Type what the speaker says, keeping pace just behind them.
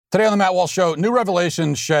Today on the Matt Walsh Show, new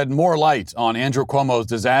revelations shed more light on Andrew Cuomo's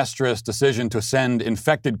disastrous decision to send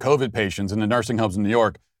infected COVID patients into nursing homes in New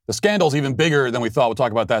York. The scandal's even bigger than we thought. We'll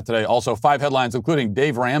talk about that today. Also, 5 headlines, including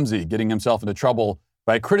Dave Ramsey getting himself into trouble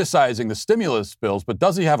by criticizing the stimulus bills. But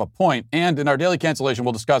does he have a point? And in our Daily Cancellation,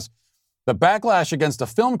 we'll discuss the backlash against a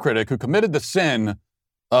film critic who committed the sin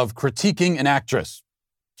of critiquing an actress.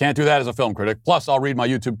 Can't do that as a film critic. Plus, I'll read my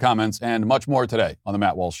YouTube comments and much more today on the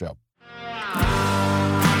Matt Walsh Show.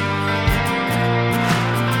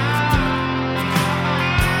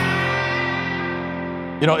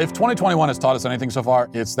 You know, if 2021 has taught us anything so far,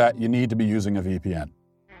 it's that you need to be using a VPN.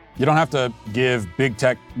 You don't have to give big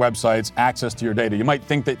tech websites access to your data. You might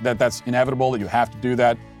think that that's inevitable, that you have to do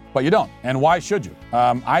that, but you don't. And why should you?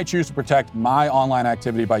 I choose to protect my online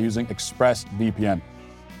activity by using ExpressVPN.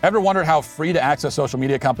 Ever wondered how free to access social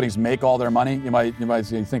media companies make all their money? You might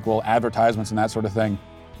think, well, advertisements and that sort of thing.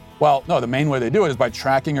 Well, no, the main way they do it is by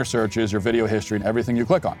tracking your searches, your video history, and everything you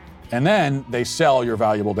click on. And then they sell your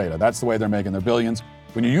valuable data. That's the way they're making their billions.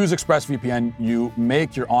 When you use ExpressVPN, you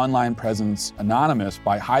make your online presence anonymous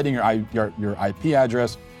by hiding your IP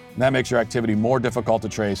address. And that makes your activity more difficult to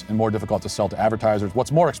trace and more difficult to sell to advertisers.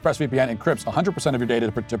 What's more, ExpressVPN encrypts 100% of your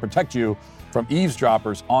data to protect you from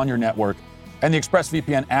eavesdroppers on your network. And the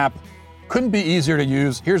ExpressVPN app couldn't be easier to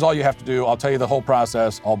use. Here's all you have to do. I'll tell you the whole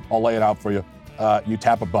process. I'll lay it out for you. You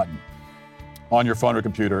tap a button on your phone or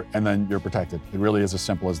computer, and then you're protected. It really is as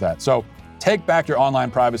simple as that. So take back your online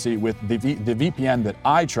privacy with the VPN that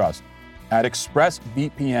I trust at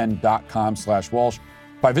expressvpn.com/Walsh.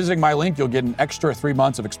 By visiting my link, you'll get an extra 3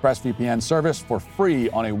 months of ExpressVPN service for free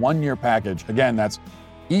on a 1-year package. Again, that's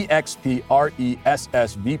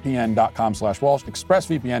expressvpn.com/Walsh,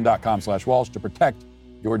 expressvpn.com/Walsh to protect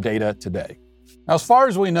your data today. Now, as far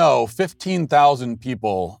as we know, 15,000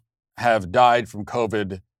 people have died from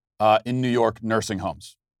COVID in New York nursing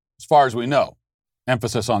homes. As far as we know.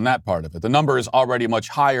 Emphasis on that part of it. The number is already much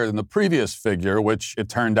higher than the previous figure, which it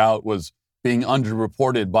turned out was being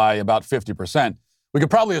underreported by about 50%. We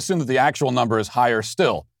could probably assume that the actual number is higher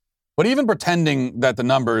still. But even pretending that the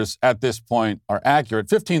numbers at this point are accurate,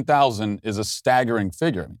 15,000 is a staggering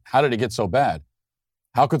figure. How did it get so bad?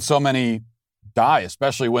 How could so many die,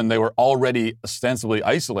 especially when they were already ostensibly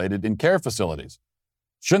isolated in care facilities?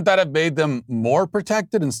 Shouldn't that have made them more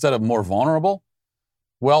protected instead of more vulnerable?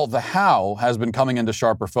 Well, the how has been coming into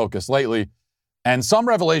sharper focus lately, and some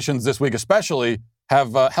revelations this week especially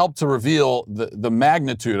have helped to reveal the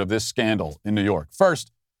magnitude of this scandal in New York.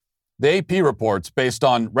 First, the AP reports, based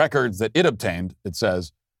on records that it obtained, it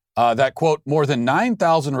says, that, quote, more than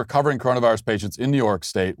 9,000 recovering coronavirus patients in New York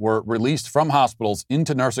State were released from hospitals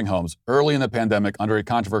into nursing homes early in the pandemic under a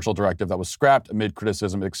controversial directive that was scrapped amid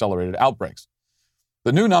criticism of accelerated outbreaks.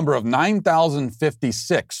 The new number of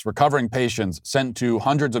 9,056 recovering patients sent to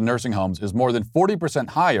hundreds of nursing homes is more than 40%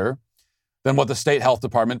 higher than what the state health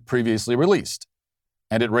department previously released.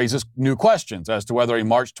 And it raises new questions as to whether a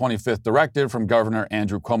March 25th directive from Governor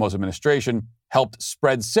Andrew Cuomo's administration helped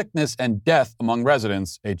spread sickness and death among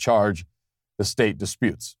residents, a charge the state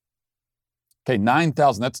disputes. Okay,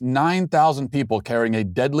 9,000. That's 9,000 people carrying a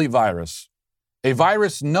deadly virus. A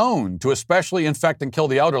virus known to especially infect and kill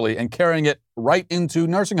the elderly, and carrying it right into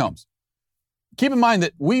nursing homes. Keep in mind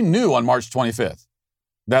that we knew on March 25th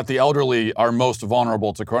that the elderly are most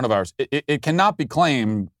vulnerable to coronavirus. It cannot be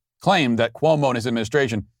claimed that Cuomo and his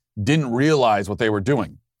administration didn't realize what they were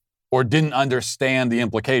doing or didn't understand the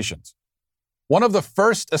implications. One of the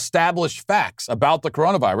first established facts about the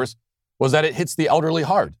coronavirus was that it hits the elderly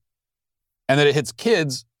hard and that it hits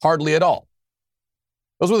kids hardly at all.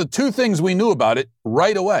 Those were the two things we knew about it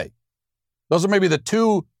right away. Those are maybe the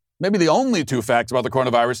only two facts about the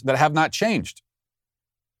coronavirus that have not changed.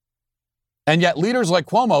 And yet leaders like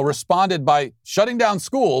Cuomo responded by shutting down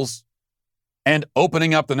schools and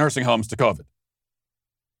opening up the nursing homes to COVID.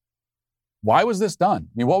 Why was this done?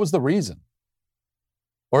 I mean, what was the reason?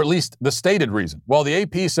 Or at least the stated reason? Well, the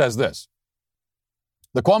AP says this.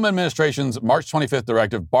 The Cuomo administration's March 25th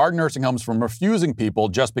directive barred nursing homes from refusing people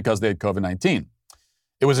just because they had COVID-19.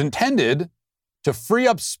 It was intended to free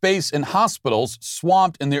up space in hospitals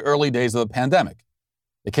swamped in the early days of the pandemic.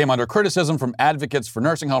 It came under criticism from advocates for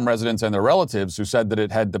nursing home residents and their relatives who said that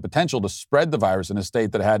it had the potential to spread the virus in a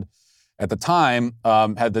state that had, at the time,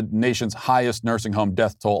 had the nation's highest nursing home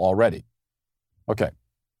death toll already. Okay,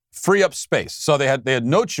 free up space. So they had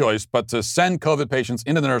no choice but to send COVID patients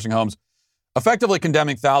into the nursing homes, effectively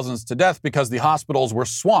condemning thousands to death because the hospitals were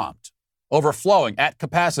swamped, overflowing at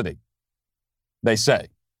capacity, they say.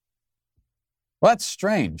 Well, that's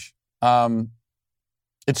strange.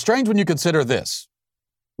 It's strange when you consider this.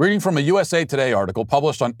 Reading from a USA Today article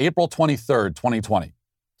published on April 23rd, 2020.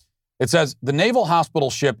 It says, the naval hospital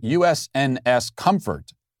ship USNS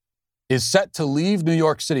Comfort is set to leave New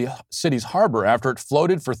York City's harbor after it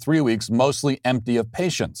floated for 3 weeks, mostly empty of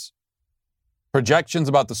patients. Projections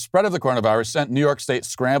about the spread of the coronavirus sent New York State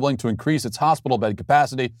scrambling to increase its hospital bed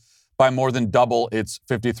capacity by more than double its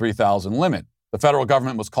 53,000 limit. The federal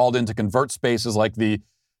government was called in to convert spaces like the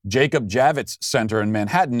Jacob Javits Center in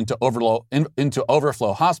Manhattan into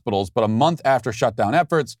overflow hospitals, but a month after shutdown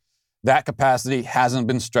efforts, that capacity hasn't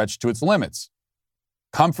been stretched to its limits.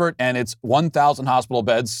 Comfort and its 1,000 hospital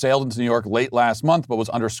beds sailed into New York late last month, but was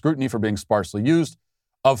under scrutiny for being sparsely used.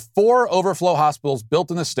 Of 4 overflow hospitals built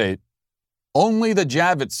in the state, only the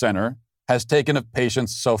Javits Center has taken of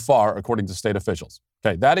patients so far, according to state officials.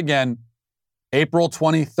 Okay, that again, April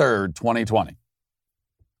 23rd, 2020.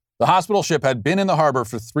 The hospital ship had been in the harbor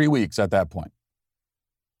for 3 weeks at that point.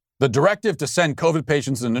 The directive to send COVID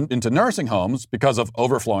patients into nursing homes because of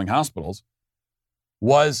overflowing hospitals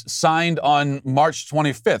was signed on March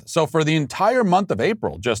 25th. So for the entire month of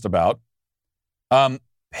April, just about,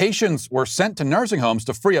 patients were sent to nursing homes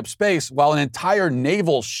to free up space while an entire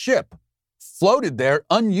naval ship floated there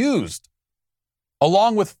unused,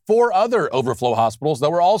 along with 4 other overflow hospitals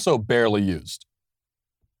that were also barely used.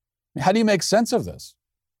 How do you make sense of this?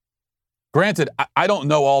 Granted, I don't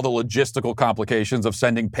know all the logistical complications of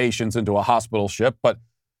sending patients into a hospital ship, but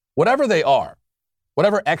whatever they are,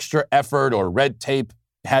 whatever extra effort or red tape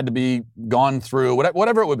had to be gone through,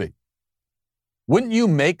 whatever it would be, wouldn't you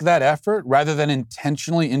make that effort rather than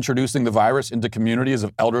intentionally introducing the virus into communities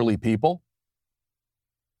of elderly people?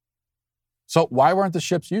 So why weren't the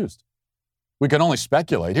ships used? We can only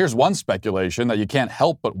speculate. Here's one speculation that you can't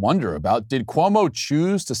help but wonder about. Did Cuomo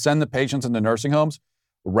choose to send the patients into nursing homes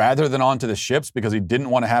rather than onto the ships because he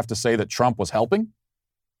didn't want to have to say that Trump was helping?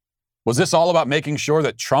 Was this all about making sure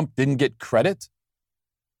that Trump didn't get credit?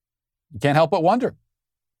 You can't help but wonder.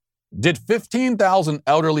 Did 15,000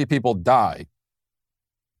 elderly people die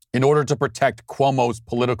in order to protect Cuomo's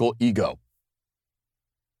political ego?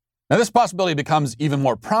 Now, this possibility becomes even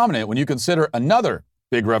more prominent when you consider another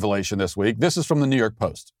big revelation this week. This is from the New York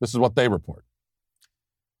Post. This is what they report.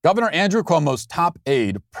 Governor Andrew Cuomo's top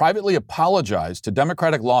aide privately apologized to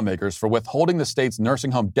Democratic lawmakers for withholding the state's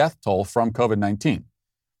nursing home death toll from COVID-19,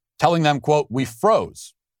 telling them, quote, "We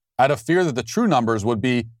froze out of fear that the true numbers would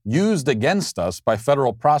be used against us by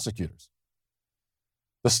federal prosecutors."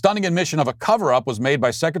 The stunning admission of a cover-up was made by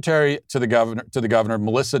Secretary to the Governor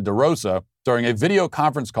Melissa DeRosa during a video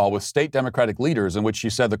conference call with state Democratic leaders in which she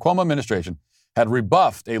said the Cuomo administration had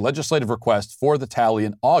rebuffed a legislative request for the tally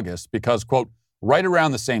in August because, quote, "right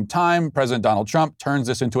around the same time, President Donald Trump turns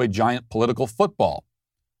this into a giant political football,"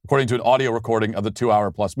 according to an audio recording of the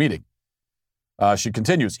 2-hour-plus meeting. She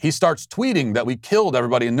continues, "He starts tweeting that we killed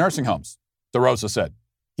everybody in nursing homes," DeRosa said.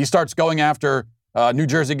 "He starts going after New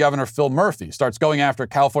Jersey Governor Phil Murphy, starts going after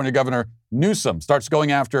California Governor Newsom, starts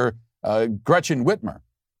going after Gretchen Whitmer."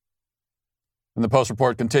 And the Post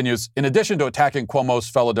report continues, "In addition to attacking Cuomo's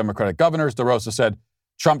fellow Democratic governors," DeRosa said,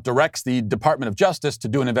 "Trump directs the Department of Justice to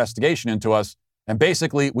do an investigation into us, and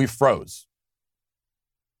basically we froze."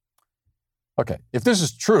 Okay, if this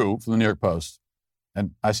is true from the New York Post,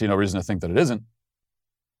 and I see no reason to think that it isn't,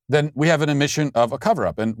 then we have an admission of a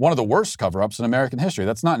cover-up, and one of the worst cover-ups in American history.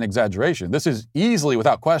 That's not an exaggeration. This is easily,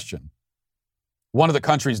 without question, one of the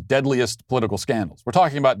country's deadliest political scandals. We're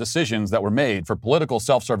talking about decisions that were made for political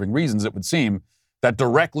self-serving reasons, it would seem, that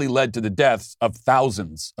directly led to the deaths of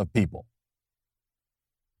thousands of people.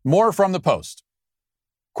 More from the Post.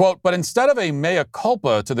 Quote, "But instead of a mea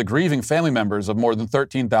culpa to the grieving family members of more than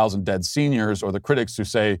 13,000 dead seniors or the critics who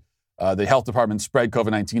say the health department spread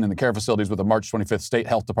COVID-19 in the care facilities with a March 25th state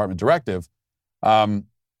health department directive,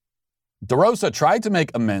 DeRosa tried to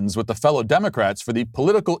make amends with the fellow Democrats for the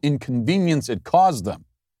political inconvenience it caused them.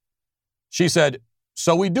 She said,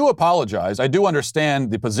 'So we do apologize. I do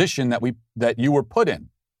understand the position that you were put in.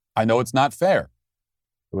 I know it's not fair.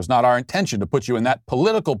 It was not our intention to put you in that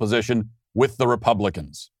political position with the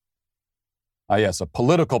Republicans.'" Yes, a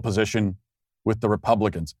political position with the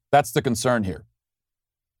Republicans. That's the concern here.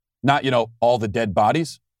 Not, all the dead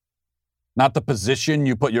bodies. Not the position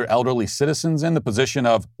you put your elderly citizens in, the position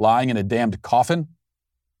of lying in a damned coffin.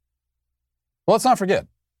 Well, let's not forget,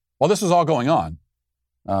 while this was all going on,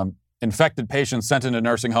 infected patients sent into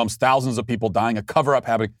nursing homes, thousands of people dying, a cover-up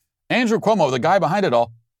happening, Andrew Cuomo, the guy behind it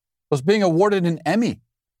all, was being awarded an Emmy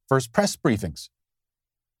for his press briefings.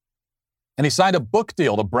 And he signed a book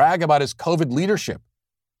deal to brag about his COVID leadership.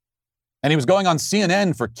 And he was going on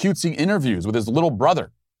CNN for cutesy interviews with his little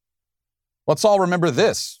brother. Let's all remember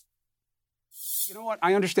this. You know what?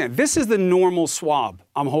 I understand. This is the normal swab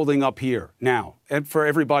I'm holding up here now for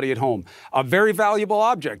everybody at home. A very valuable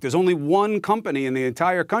object. There's only one company in the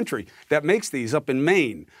entire country that makes these up in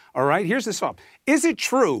Maine. All right, here's the swab. Is it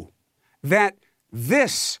true that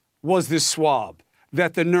this was the swab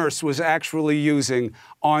that the nurse was actually using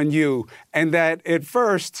on you, and that at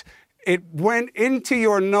first it went into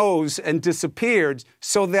your nose and disappeared,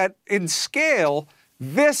 so that in scale,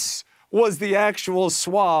 this was the actual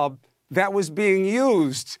swab that was being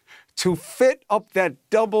used to fit up that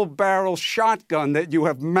double-barrel shotgun that you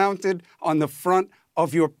have mounted on the front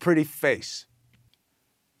of your pretty face?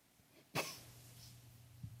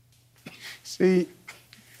 See,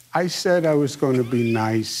 I said I was going to be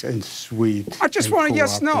nice and sweet. I just want a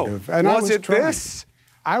yes, no. And was it trying. This?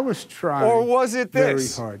 I was trying. Or was it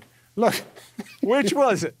this? Very hard. Look. Which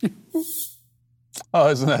was it? Oh,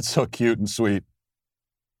 isn't that so cute and sweet?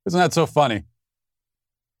 Isn't that so funny?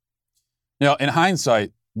 You know, in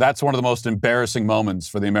hindsight, that's one of the most embarrassing moments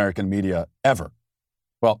for the American media ever.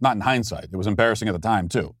 Well, not in hindsight. It was embarrassing at the time,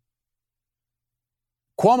 too.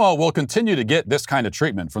 Cuomo will continue to get this kind of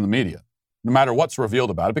treatment from the media, no matter what's revealed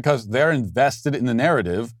about it, because they're invested in the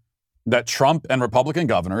narrative that Trump and Republican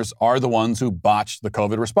governors are the ones who botched the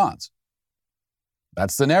COVID response.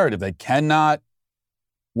 That's the narrative. They cannot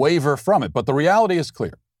waver from it. But the reality is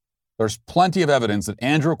clear. There's plenty of evidence that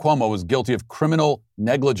Andrew Cuomo was guilty of criminal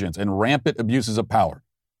negligence and rampant abuses of power.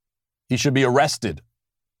 He should be arrested,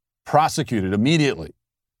 prosecuted immediately.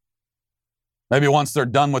 Maybe once they're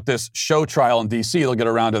done with this show trial in D.C., they'll get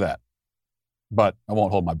around to that. But I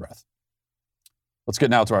won't hold my breath. Let's get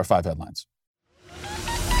now to our 5 headlines.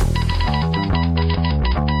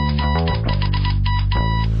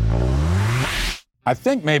 I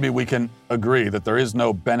think maybe we can agree that there is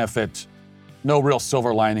no benefit, no real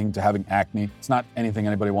silver lining to having acne. It's not anything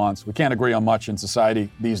anybody wants. We can't agree on much in society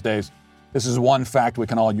these days. This is one fact we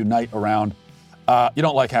can all unite around. You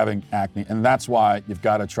don't like having acne, and that's why you've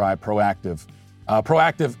got to try Proactiv.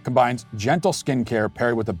 Proactiv combines gentle skincare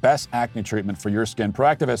paired with the best acne treatment for your skin.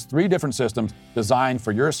 Proactiv has 3 different systems designed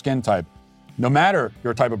for your skin type. No matter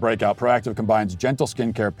your type of breakout, Proactiv combines gentle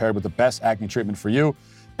skincare paired with the best acne treatment for you.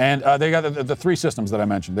 And they got the 3 systems that I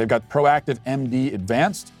mentioned. They've got Proactiv MD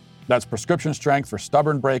Advanced. That's prescription strength for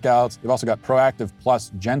stubborn breakouts. They've also got Proactiv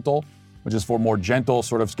Plus Gentle, which is for more gentle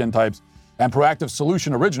sort of skin types. And Proactiv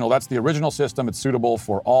Solution Original, that's the original system. It's suitable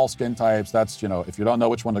for all skin types. That's, if you don't know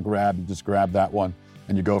which one to grab, you just grab that one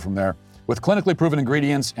and you go from there. With clinically proven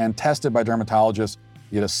ingredients and tested by dermatologists,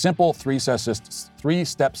 you get a simple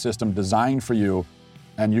 3-step system designed for you,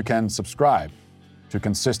 and you can subscribe to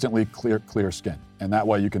consistently clear skin. And that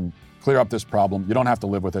way you can clear up this problem. You don't have to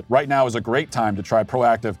live with it. Right now is a great time to try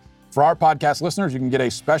Proactiv. For our podcast listeners, you can get a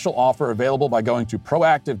special offer available by going to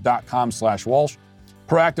proactiv.com/Walsh.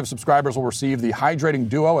 Proactiv subscribers will receive the Hydrating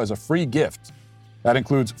Duo as a free gift. That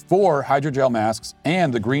includes 4 hydrogel masks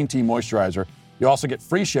and the green tea moisturizer. You also get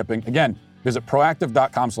free shipping. Again, visit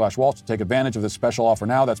proactiv.com/Walsh to take advantage of this special offer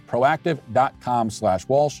now. That's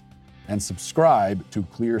proactiv.com/Walsh and subscribe to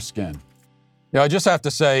Clear Skin. I just have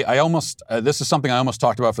to say, this is something I almost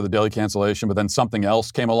talked about for the Daily Cancellation, but then something else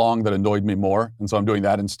came along that annoyed me more, and so I'm doing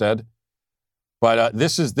that instead. But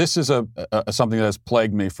this is something that has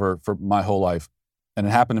plagued me for my whole life, and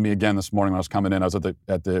it happened to me again this morning when I was coming in. I was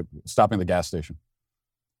stopping at the gas station.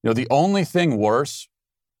 The only thing worse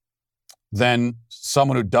than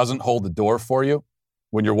someone who doesn't hold the door for you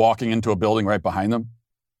when you're walking into a building right behind them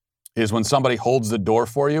is when somebody holds the door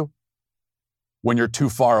for you when you're too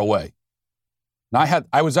far away. And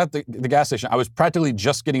I was at the gas station. I was practically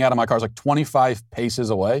just getting out of my car. I was like 25 paces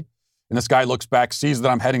away. And this guy looks back, sees that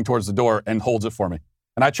I'm heading towards the door, and holds it for me.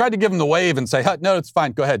 And I tried to give him the wave and say, no, it's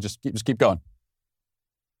fine. Go ahead. Just keep going.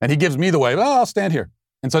 And he gives me the wave. Oh, I'll stand here.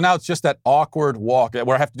 And so now it's just that awkward walk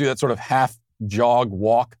where I have to do that sort of half jog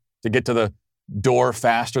walk to get to the door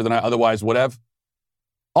faster than I otherwise would have.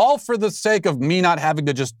 All for the sake of me not having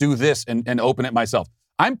to just do this and open it myself.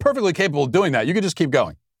 I'm perfectly capable of doing that. You can just keep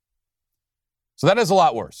going. So that is a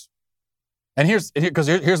lot worse. And here's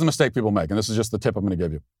the mistake people make, and this is just the tip I'm going to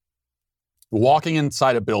give you. Walking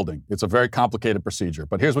inside a building, it's a very complicated procedure,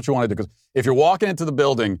 but here's what you want to do. Because if you're walking into the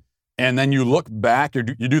building and then you look back, you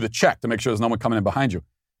do the check to make sure there's no one coming in behind you.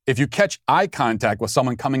 If you catch eye contact with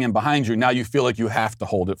someone coming in behind you, now you feel like you have to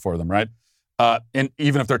hold it for them, right? And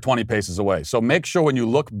even if they're 20 paces away. So make sure when you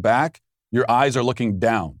look back, your eyes are looking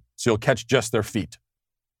down, so you'll catch just their feet.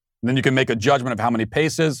 And then you can make a judgment of how many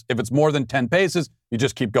paces. If it's more than 10 paces, you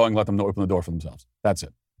just keep going, let them open the door for themselves. That's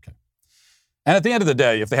it. Okay. And at the end of the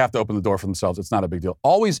day, if they have to open the door for themselves, it's not a big deal.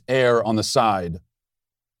 Always err on the side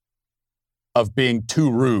of being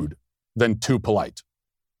too rude than too polite.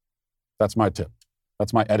 That's my tip.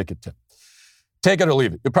 That's my etiquette tip. Take it or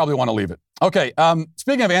leave it. You probably want to leave it. Okay,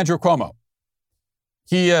 speaking of Andrew Cuomo,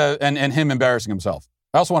 he and him embarrassing himself.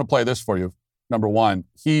 I also want to play this for you. Number one,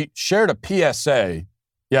 he shared a PSA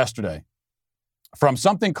yesterday from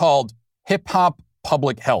something called Hip Hop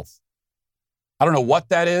Public Health. I don't know what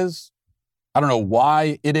that is. I don't know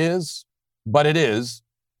why it is, but it is.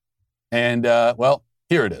 And, well,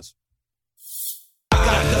 here it is. I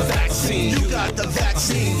got the vaccine, you got the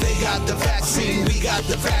vaccine, they got the vaccine, we got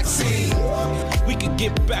the vaccine. We can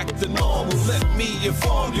get back to normal, let me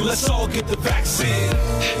inform you, let's all get the vaccine.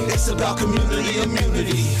 It's about community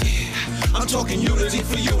immunity. I'm talking unity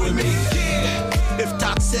for you and me. Yeah. If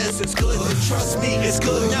Doc says it's good, then trust me, it's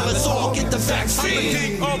good. Now let's all get the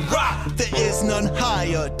vaccine. All right. There is none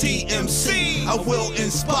higher. DMC, I will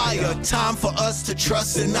inspire. Time for us to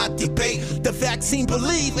trust and not debate. The vaccine,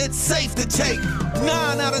 believe it's safe to take. 9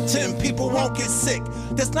 out of 10 people won't get sick.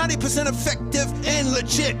 That's 90% effective and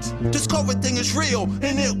legit. This COVID thing is real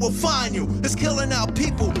and it will find you. It's killing our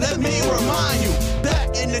people. Let me remind you.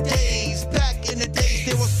 Back in the days,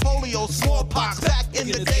 there was polio, smallpox. Back in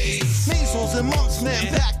the days, measles and mumps,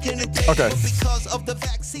 man. Back in the days, okay. Because of the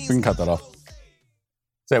vaccines. We can cut that off.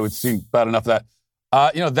 Say we've seen about enough of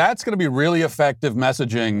that. That's going to be really effective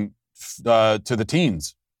messaging to the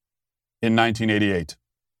teens in 1988.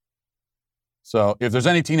 So if there's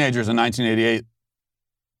any teenagers in 1988,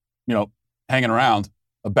 hanging around,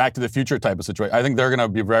 a Back to the Future type of situation, I think they're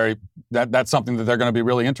going to be that's something that they're going to be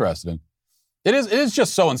really interested in. It is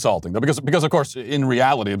just so insulting, though, because of course, in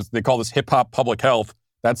reality, they call this Hip Hop Public Health.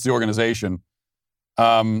 That's the organization.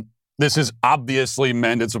 This is obviously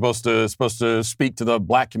meant. It's supposed to speak to the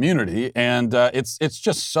black community, and it's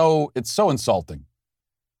just so insulting.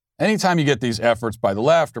 Anytime you get these efforts by the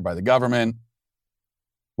left or by the government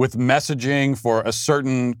with messaging for a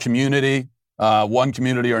certain community, one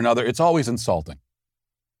community or another, it's always insulting.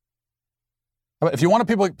 If you want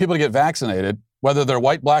people to get vaccinated, whether they're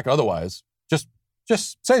white, black, or otherwise,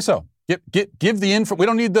 just say so. Give the info. We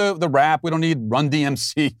don't need the rap. We don't need Run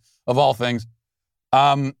DMC of all things.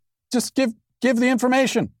 Just give the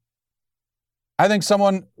information. I think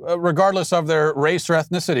someone, regardless of their race or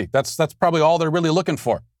ethnicity, that's probably all they're really looking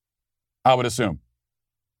for, I would assume.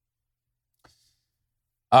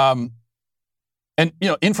 And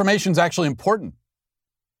information's actually important.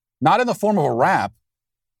 Not in the form of a rap,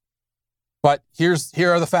 but here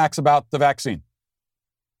are the facts about the vaccine.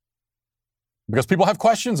 Because people have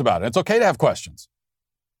questions about it. It's okay to have questions.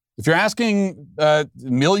 If you're asking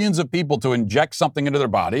millions of people to inject something into their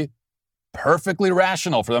body, perfectly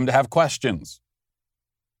rational for them to have questions.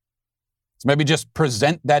 So maybe just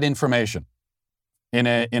present that information in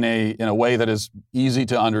a way that is easy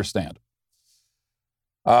to understand.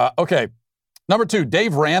 Okay. Number 2,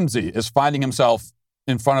 Dave Ramsey is finding himself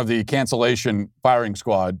in front of the cancellation firing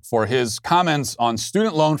squad for his comments on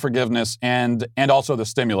student loan forgiveness and also the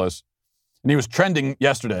stimulus. And he was trending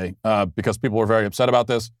yesterday because people were very upset about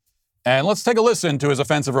this. And let's take a listen to his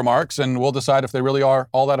offensive remarks, and we'll decide if they really are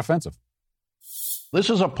all that offensive. This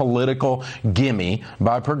is a political gimme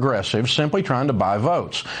by progressives simply trying to buy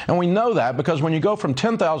votes. And we know that because when you go from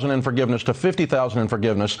 10,000 in forgiveness to 50,000 in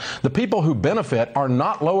forgiveness, the people who benefit are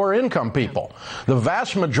not lower income people. The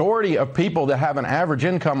vast majority of people that have an average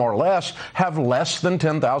income or less have less than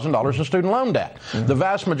 $10,000 in student loan debt. Mm-hmm. The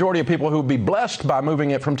vast majority of people who would be blessed by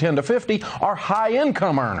moving it from 10 to 50 are high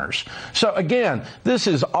income earners. So again, this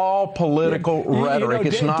is all political rhetoric.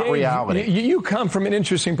 It's not reality. You come from an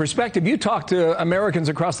interesting perspective. You talk to Americans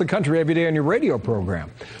across the country every day on your radio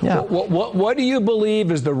program. Yeah. What do you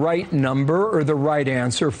believe is the right number or the right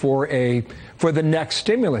answer for the next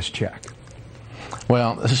stimulus check?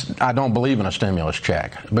 Well, I don't believe in a stimulus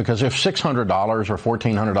check because if $600 or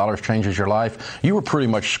 $1,400 changes your life, you were pretty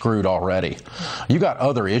much screwed already. You got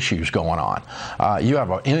other issues going on. You have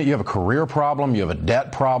a career problem, you have a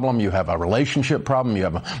debt problem, you have a relationship problem, you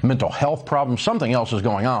have a mental health problem. Something else is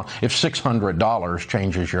going on if $600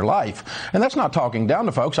 changes your life. And that's not talking down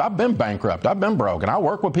to folks. I've been bankrupt. I've been broke. And I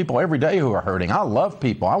work with people every day who are hurting. I love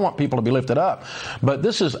people. I want people to be lifted up. But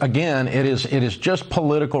this is, again, it is just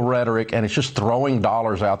political rhetoric, and it's just throwing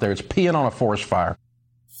dollars out there. It's peeing on a forest fire.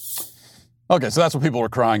 Okay, so that's what people were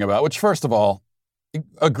crying about, which, first of all,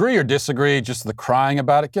 agree or disagree, just the crying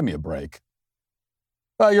about it, give me a break.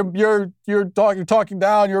 You're talking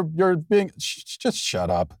down, you're being, just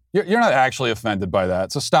shut up. You're not actually offended by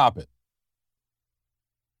that, so stop it.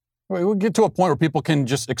 We'll get to a point where people can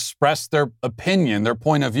just express their opinion, their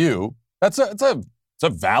point of view. It's a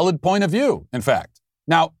valid point of view, in fact.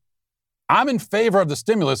 Now, I'm in favor of the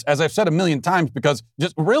stimulus, as I've said a million times, because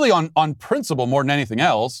just really on principle more than anything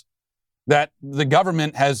else, that the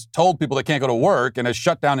government has told people they can't go to work and has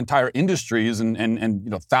shut down entire industries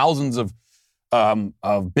and thousands of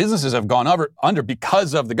businesses have gone under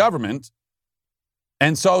because of the government.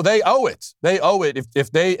 And so they owe it. They owe it.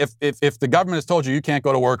 If the government has told you can't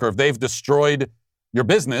go to work, or if they've destroyed your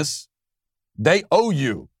business, they owe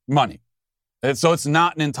you money. And so it's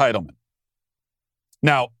not an entitlement.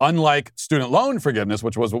 Now, unlike student loan forgiveness,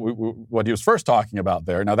 which was what he was first talking about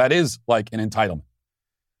there, now that is like an entitlement.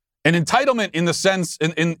 An entitlement in the sense,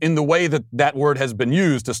 in the way that word has been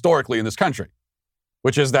used historically in this country,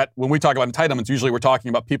 which is that when we talk about entitlements, usually we're talking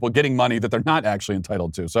about people getting money that they're not actually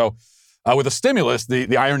entitled to. So with a stimulus,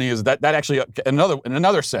 the irony is that actually, in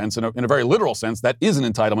another sense, in a very literal sense, that is an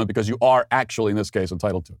entitlement because you are actually, in this case,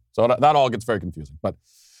 entitled to it. So that all gets very confusing. But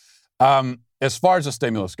as far as the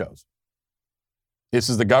stimulus goes, this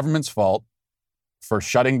is the government's fault for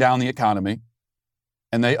shutting down the economy,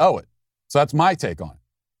 and they owe it. So that's my take on it.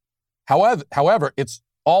 However, it's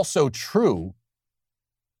also true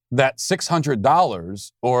that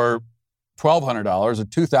 $600 or $1,200 or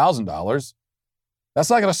 $2,000, that's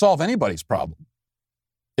not going to solve anybody's problem.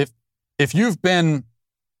 If you've been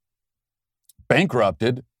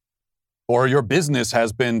bankrupted or your business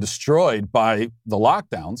has been destroyed by the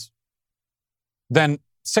lockdowns, then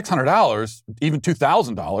 $600, even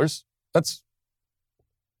 $2,000,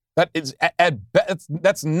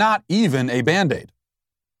 that's not even a Band-Aid.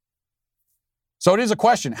 So it is a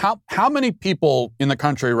question. How many people in the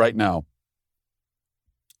country right now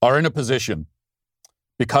are in a position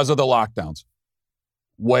because of the lockdowns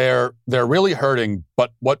where they're really hurting,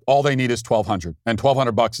 but all they need is $1,200, and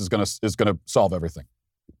 $1,200 is gonna solve everything?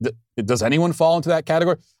 Does anyone fall into that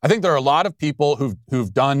category? I think there are a lot of people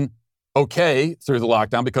who've done okay through the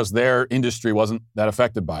lockdown because their industry wasn't that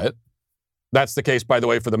affected by it. That's the case, by the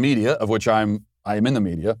way, for the media, of which I am in the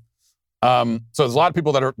media. So there's a lot of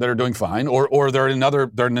people that are doing fine, or they're in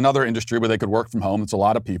another industry where they could work from home. It's a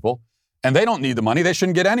lot of people, and they don't need the money. They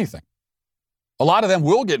shouldn't get anything. A lot of them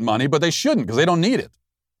will get money, but they shouldn't because they don't need it.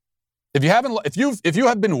 If you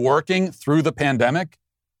have been working through the pandemic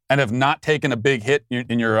and have not taken a big hit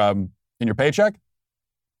in your paycheck,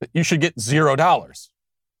 you should get $0.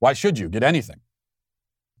 Why should you get anything?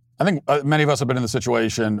 I think many of us have been in the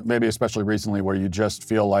situation, maybe especially recently, where you just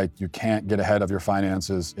feel like you can't get ahead of your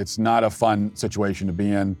finances. It's not a fun situation to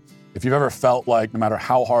be in. If you've ever felt like no matter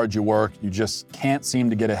how hard you work, you just can't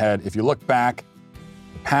seem to get ahead. If you look back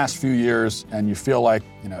the past few years and you feel like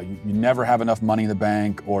you never have enough money in the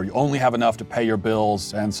bank, or you only have enough to pay your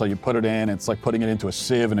bills, and so you put it in, it's like putting it into a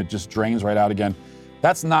sieve and it just drains right out again.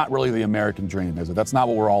 That's not really the American dream, is it? That's not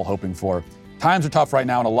what we're all hoping for. Times are tough right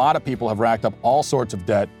now, and a lot of people have racked up all sorts of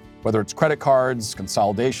debt, whether it's credit cards,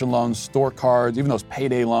 consolidation loans, store cards, even those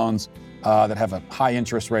payday loans that have a high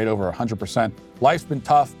interest rate over 100%. Life's been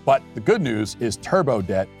tough, but the good news is Turbo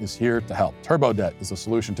Debt is here to help. Turbo Debt is a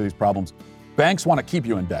solution to these problems. Banks want to keep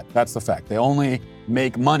you in debt. That's the fact. They only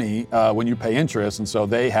make money when you pay interest, and so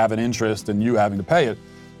they have an interest in you having to pay it.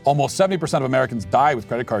 Almost 70% of Americans die with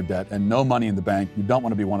credit card debt and no money in the bank. You don't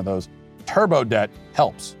want to be one of those. Turbo Debt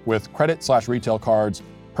helps with credit/retail cards,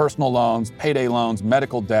 personal loans, payday loans,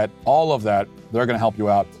 medical debt, all of that. They're going to help you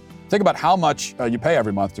out. Think about how much you pay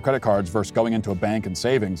every month to credit cards versus going into a bank and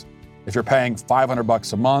savings. If you're paying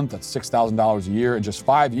 $500 a month, that's $6,000 a year. In just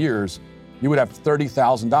 5 years, you would have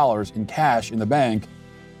 $30,000 in cash in the bank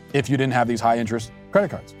if you didn't have these high interest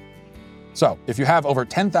credit cards. So if you have over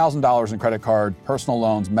 $10,000 in credit card, personal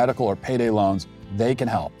loans, medical, or payday loans, they can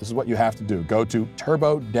help. This is what you have to do. Go to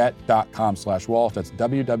turbodebt.com/Walsh. That's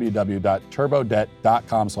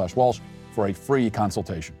www.turbodebt.com/Walsh for a free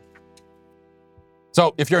consultation.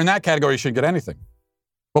 So if you're in that category, you shouldn't get anything.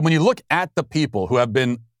 But when you look at the people who have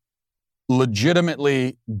been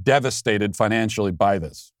legitimately devastated financially by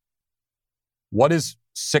this, what is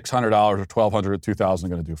 $600 or $1,200 or $2,000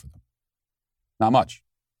 going to do for them? Not much.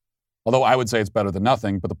 Although I would say it's better than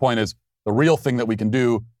nothing. But the point is, the real thing that we can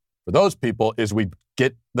do for those people is we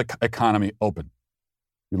get the economy open.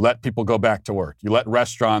 You let people go back to work. You let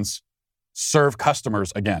restaurants serve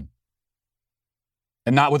customers again.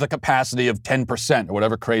 And not with a capacity of 10% or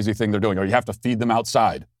whatever crazy thing they're doing, or you have to feed them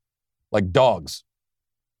outside like dogs.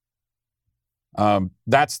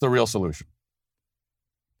 That's the real solution.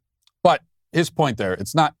 But his point there,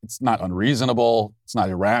 it's not unreasonable. It's not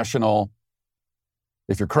irrational.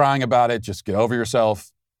 If you're crying about it, just get over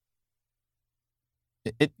yourself.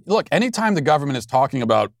 Look, anytime the government is talking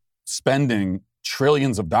about spending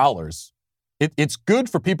trillions of dollars, it's good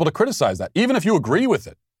for people to criticize that, even if you agree with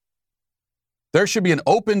it. There should be an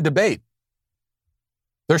open debate.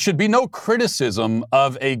 There should be no criticism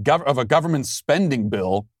of a government spending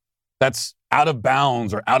bill that's out of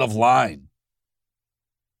bounds or out of line.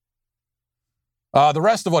 The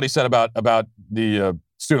rest of what he said about the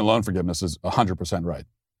student loan forgiveness is 100% right.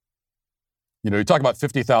 You talk about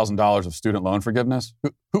 $50,000 of student loan forgiveness.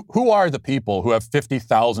 Who are the people who have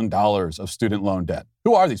 $50,000 of student loan debt?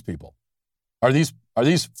 Who are these people? Are these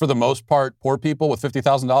for the most part poor people with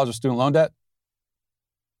 $50,000 of student loan debt,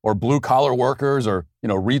 or blue collar workers, or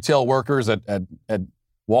retail workers at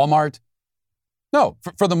Walmart? No,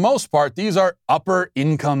 for the most part, these are upper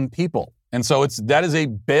income people. And so that is a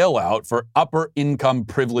bailout for upper income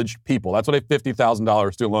privileged people. That's what a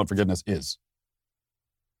 $50,000 student loan forgiveness is.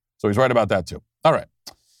 So he's right about that too. All right.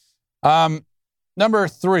 Number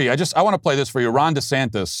 3, I want to play this for you. Ron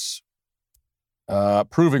DeSantis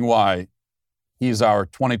proving why he's our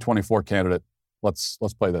 2024 candidate. Let's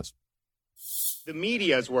play this. The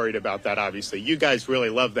media is worried about that, obviously. You guys really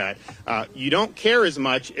love that. You don't care as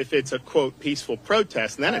much if it's a, quote, peaceful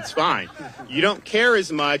protest, and then it's fine. You don't care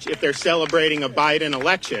as much if they're celebrating a Biden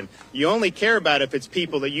election. You only care about if it's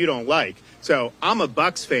people that you don't like. So I'm a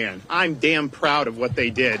Bucs fan. I'm damn proud of what they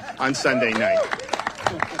did on Sunday night.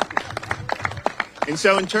 And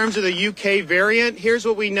so in terms of the UK variant, here's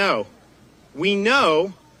what we know. We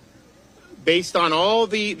know, based on all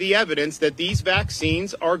the evidence, that these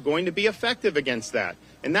vaccines are going to be effective against that.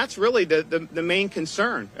 And that's really the main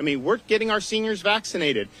concern. I mean, we're getting our seniors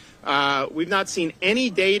vaccinated. We've not seen any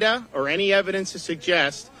data or any evidence to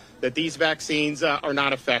suggest that these vaccines are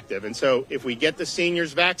not effective. And so if we get the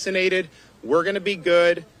seniors vaccinated, we're going to be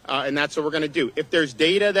good, and that's what we're going to do. If there's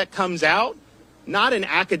data that comes out, not an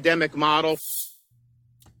academic model.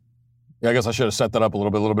 Yeah, I guess I should have set that up a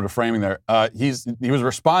little bit of framing there. He was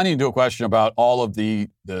responding to a question about all of the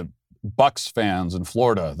Bucs fans in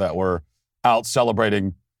Florida that were out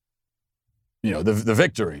celebrating, the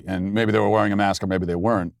victory, and maybe they were wearing a mask or maybe they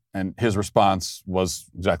weren't. And his response was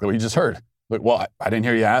exactly what you just heard. Like, well, I didn't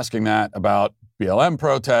hear you asking that about BLM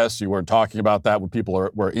protests. You weren't talking about that when people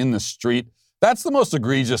were in the street. That's the most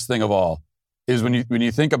egregious thing of all, is when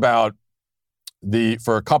you think about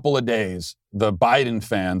for a couple of days, the Biden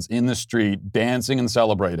fans in the street dancing and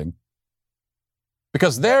celebrating.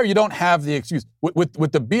 Because there you don't have the excuse.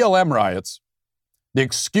 With the BLM riots, the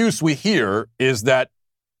excuse we hear is that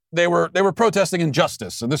they were protesting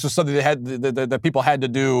injustice, and this was something that people had to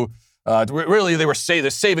do. Really, they're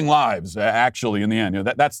saving lives. Actually, in the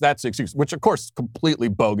end, that's the excuse, which of course is completely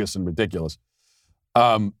bogus and ridiculous.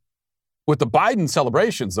 With the Biden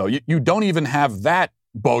celebrations, though, you don't even have that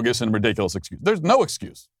bogus and ridiculous excuse. There's no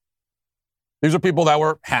excuse. These are people that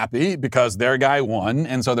were happy because their guy won,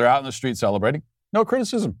 and so they're out in the street celebrating. No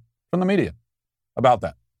criticism from the media about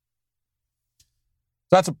that.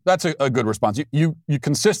 That's a good response. You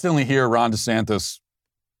consistently hear Ron DeSantis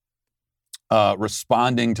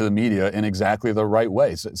responding to the media in exactly the right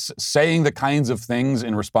way, saying the kinds of things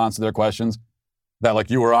in response to their questions that like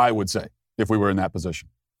you or I would say if we were in that position.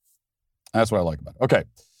 That's what I like about it. Okay.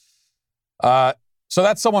 So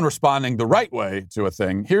that's someone responding the right way to a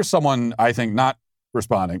thing. Here's someone, I think, not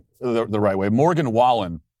responding the right way. Morgan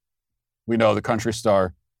Wallen, we know, the country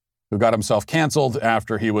star who got himself canceled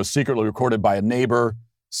after he was secretly recorded by a neighbor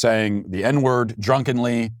saying the N-word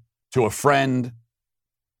drunkenly to a friend,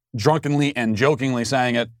 drunkenly and jokingly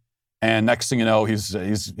saying it. And next thing you know,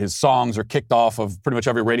 his songs are kicked off of pretty much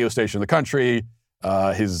every radio station in the country.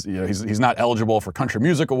 He's not eligible for country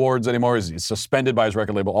music awards anymore. He's suspended by his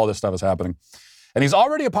record label. All this stuff is happening. And he's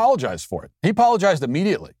already apologized for it. He apologized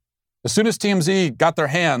immediately. As soon as TMZ got their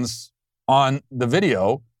hands on the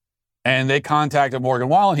video and they contacted Morgan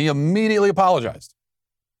Wallen, he immediately apologized.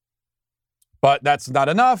 But that's not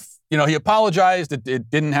enough. He apologized. It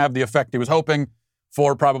didn't have the effect he was hoping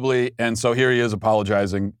for, probably. And so here he is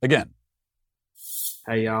apologizing again.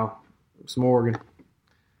 Hey, y'all. It's Morgan.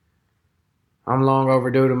 I'm long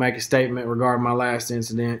overdue to make a statement regarding my last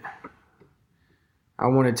incident. I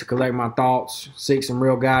wanted to collect my thoughts, seek some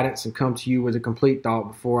real guidance, and come to you with a complete thought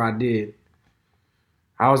before I did.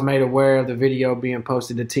 I was made aware of the video being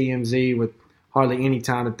posted to TMZ with hardly any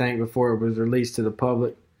time to think before it was released to the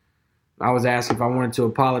public. I was asked if I wanted to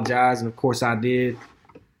apologize, and of course I did.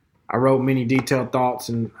 I wrote many detailed thoughts,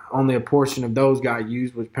 and only a portion of those got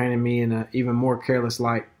used, which painted me in an even more careless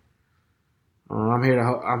light. I'm here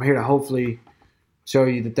to hopefully show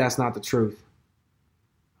you that that's not the truth.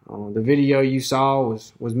 The video you saw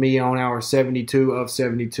was me on hour 72 of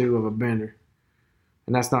 72 of a bender.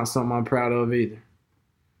 And that's not something I'm proud of either.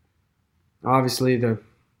 Obviously, the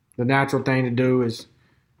natural thing to do is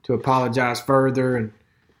to apologize further and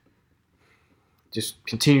just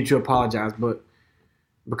continue to apologize, but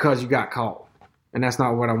because you got caught. And that's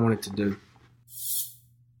not what I wanted to do.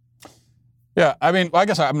 Yeah, I mean, I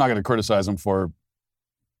guess I'm not going to criticize him for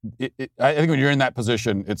it. I think when you're in that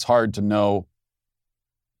position, it's hard to know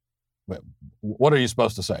what are you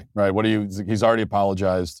supposed to say, right? He's already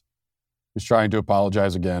apologized. He's trying to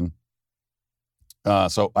apologize again.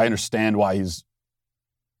 So I understand why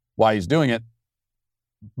he's doing it.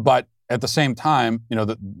 But at the same time,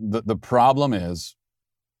 the problem is,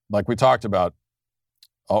 like we talked about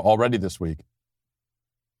already this week,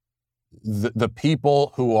 the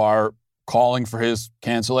people who are calling for his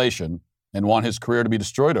cancellation and want his career to be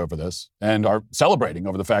destroyed over this and are celebrating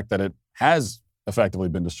over the fact that it has effectively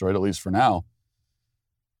been destroyed, at least for now,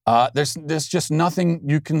 there's just nothing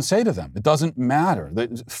you can say to them. It doesn't matter.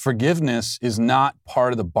 Forgiveness is not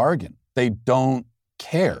part of the bargain. They don't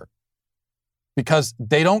care because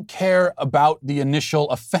they don't care about the initial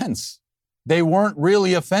offense. They weren't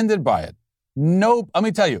really offended by it. No, let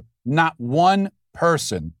me tell you, not one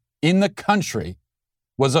person in the country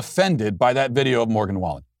was offended by that video of Morgan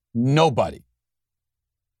Wallen. Nobody.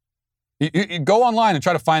 You go online and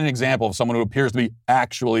try to find an example of someone who appears to be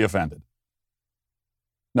actually offended.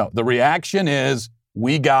 No, the reaction is,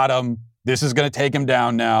 we got him. This is going to take him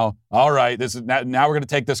down now. All right, now we're going to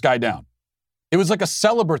take this guy down. It was like a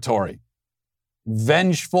celebratory,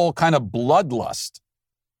 vengeful kind of bloodlust.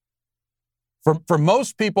 For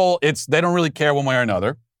most people, they don't really care one way or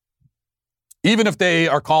another. Even if they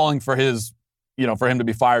are calling for for him to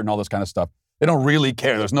be fired and all this kind of stuff, they don't really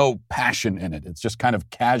care. There's no passion in it. It's just kind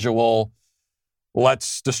of casual.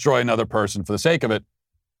 Let's destroy another person for the sake of it.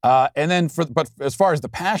 But as far as the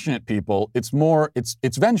passionate people, it's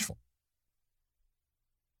vengeful.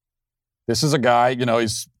 This is a guy,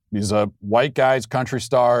 he's a white guy, he's a country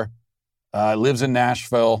star, lives in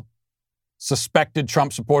Nashville, suspected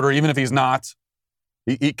Trump supporter, even if he's not.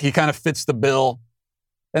 He kind of fits the bill.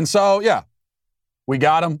 And so, yeah, we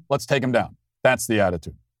got him. Let's take him down. That's the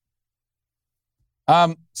attitude.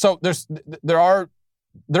 So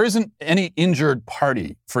there isn't any injured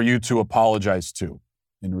party for you to apologize to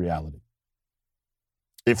in reality.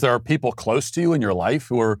 If there are people close to you in your life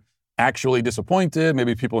who are actually disappointed,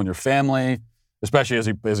 maybe people in your family, especially as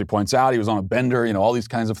he points out, he was on a bender, all these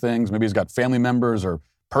kinds of things. Maybe he's got family members or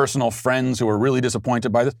personal friends who are really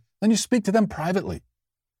disappointed by this. Then you speak to them privately.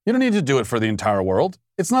 You don't need to do it for the entire world.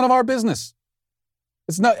 It's none of our business.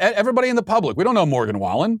 It's not everybody in the public. We don't know Morgan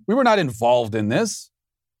Wallen. We were not involved in this.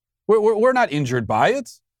 We're not injured by it.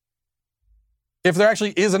 If there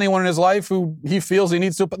actually is anyone in his life who he feels he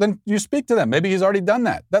needs to, then you speak to them. Maybe he's already done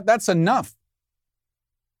that. That's enough.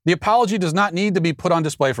 The apology does not need to be put on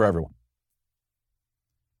display for everyone.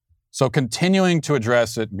 So continuing to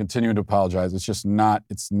address it and continuing to apologize, it's not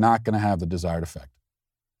going to have the desired effect.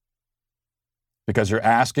 Because you're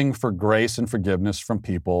asking for grace and forgiveness from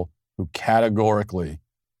people who categorically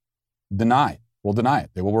will deny it.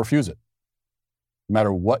 They will refuse it, no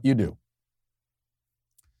matter what you do.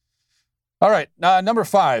 All right, number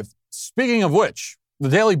 5. Speaking of which, the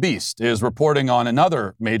Daily Beast is reporting on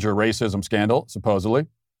another major racism scandal, supposedly.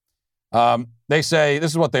 They say,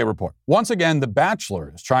 this is what they report. Once again, The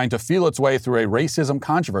Bachelor is trying to feel its way through a racism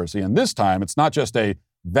controversy, and this time it's not just a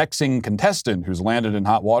vexing contestant who's landed in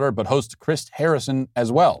hot water, but host Chris Harrison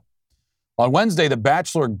as well. On Wednesday, the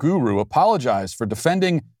Bachelor guru apologized for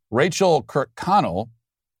defending Rachel Kirkconnell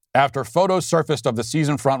after photos surfaced of the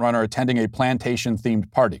season frontrunner attending a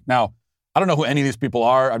plantation-themed party. Now, I don't know who any of these people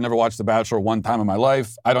are. I've never watched The Bachelor one time in my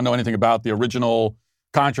life. I don't know anything about the original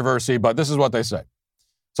controversy, but this is what they say.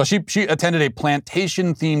 So she attended a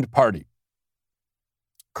plantation-themed party.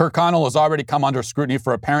 Kirkconnell has already come under scrutiny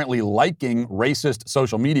for apparently liking racist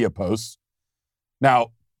social media posts.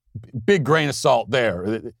 Now, big grain of salt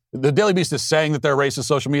there. The Daily Beast is saying that they're racist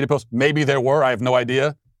social media posts. Maybe there were. I have no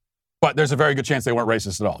idea. But there's a very good chance they weren't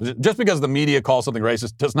racist at all. Just because the media calls something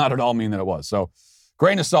racist does not at all mean that it was. So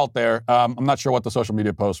grain of salt there. I'm not sure what the social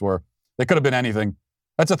media posts were. They could have been anything.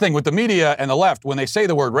 That's the thing. With the media and the left, when they say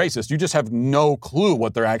the word racist, you just have no clue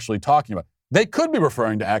what they're actually talking about. They could be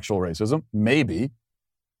referring to actual racism. Maybe.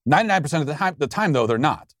 99% of the time, though, they're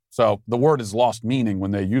not. So the word has lost meaning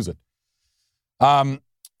when they use it.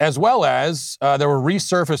 As well as there were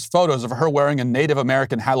resurfaced photos of her wearing a Native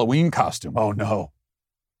American Halloween costume. Oh, no.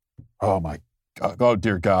 Oh, my God. Oh,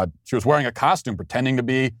 dear God. She was wearing a costume pretending to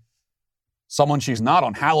be someone she's not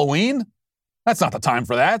on Halloween? That's not the time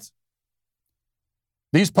for that.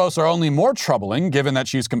 These posts are only more troubling given that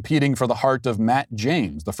she's competing for the heart of Matt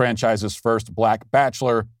James, the franchise's first black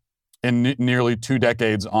bachelor in nearly 2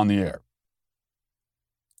 decades on the air.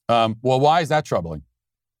 Well, why is that troubling?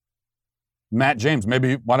 Matt James,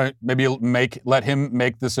 maybe let him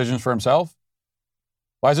make decisions for himself?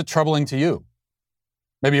 Why is it troubling to you?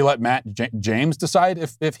 Maybe you let Matt James decide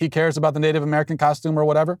if he cares about the Native American costume or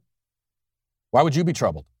whatever. Why would you be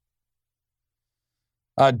troubled?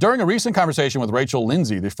 During a recent conversation with Rachel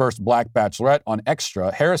Lindsay, the first black bachelorette on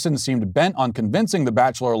Extra, Harrison seemed bent on convincing the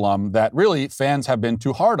Bachelor alum that really fans have been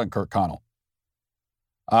too hard on Kurt Connell.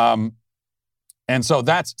 And so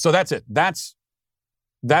that's it. That's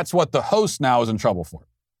what the host now is in trouble for.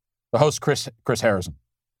 The host, Chris Harrison.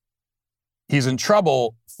 He's in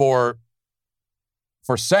trouble for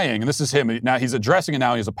saying, and this is him, now he's addressing it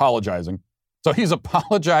now, he's apologizing. So he's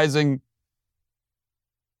apologizing.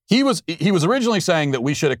 He was originally saying that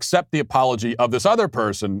we should accept the apology of this other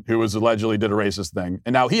person who was allegedly did a racist thing,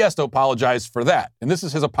 and now he has to apologize for that. And this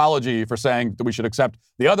is his apology for saying that we should accept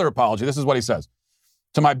the other apology. This is what he says.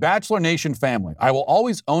 To my Bachelor Nation family, I will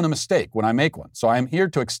always own a mistake when I make one, so I am here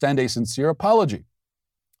to extend a sincere apology.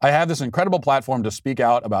 I have this incredible platform to speak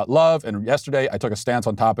out about love, and yesterday I took a stance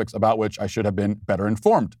on topics about which I should have been better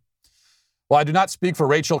informed. While I do not speak for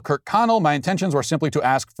Rachel Kurt Connell, my intentions were simply to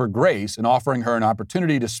ask for grace in offering her an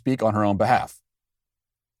opportunity to speak on her own behalf.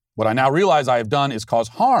 What I now realize I have done is cause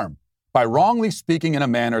harm by wrongly speaking in a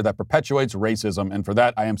manner that perpetuates racism, and for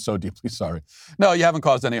that I am so deeply sorry. No, you haven't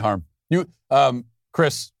caused any harm. You,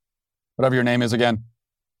 Chris, whatever your name is again,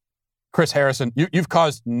 Chris Harrison, you've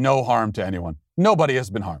caused no harm to anyone. Nobody has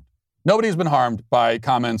been harmed. Nobody has been harmed by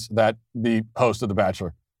comments that the host of The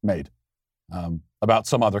Bachelor made about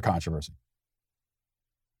some other controversy.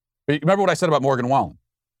 But remember what I said about Morgan Wallen.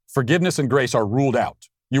 Forgiveness and grace are ruled out.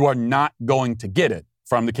 You are not going to get it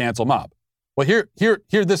from the cancel mob. Well, here,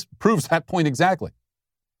 this proves that point exactly.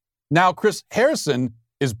 Now, Chris Harrison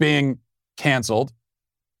is being canceled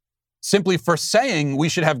simply for saying we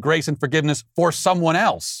should have grace and forgiveness for someone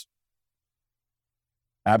else.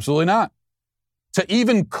 Absolutely not. To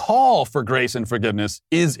even call for grace and forgiveness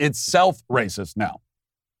is itself racist now.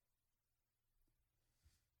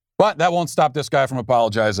 But that won't stop this guy from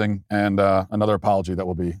apologizing, and another apology that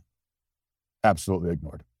will be absolutely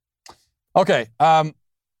ignored. Okay, we're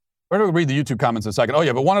going to read the YouTube comments in a second. Oh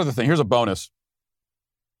yeah, but one other thing. Here's a bonus.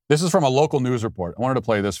 This is from a local news report. I wanted to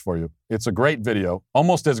play this for you. It's a great video,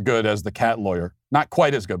 almost as good as the cat lawyer. Not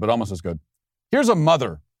quite as good, but almost as good. Here's a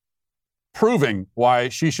mother proving why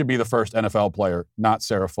she should be the first NFL player, not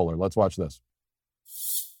Sarah Fuller. Let's watch this.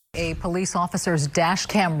 A police officer's dash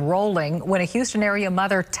cam rolling when a Houston area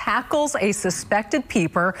mother tackles a suspected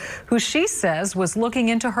peeper who she says was looking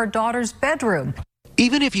into her daughter's bedroom.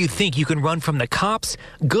 Even if you think you can run from the cops,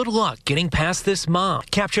 good luck getting past this mom.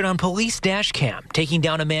 Captured on police dash cam, taking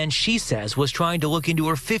down a man she says was trying to look into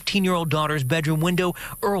her 15-year-old daughter's bedroom window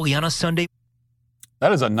early on a Sunday.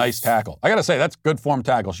 That is a nice tackle. I got to say, that's good form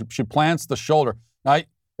tackle. She plants the shoulder. Now,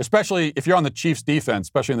 especially if you're on the Chiefs defense,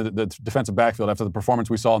 especially in the defensive backfield after the performance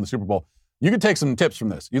we saw in the Super Bowl, you can take some tips from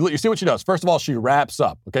this. You see what she does. First of all, she wraps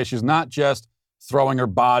up. Okay, she's not just throwing her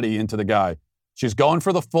body into the guy. She's going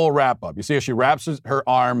for the full wrap up. You see how she wraps her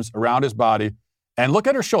arms around his body, and look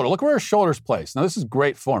at her shoulder. Look where her shoulder's placed. Now, this is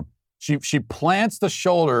great form. She plants the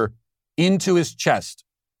shoulder into his chest.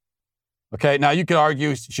 Okay, now you could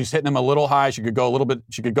argue she's hitting him a little high. She could go a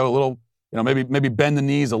little, maybe bend the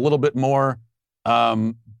knees a little bit more.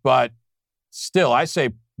 But still, I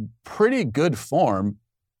say pretty good form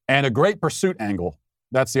and a great pursuit angle.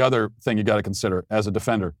 That's the other thing you got to consider as a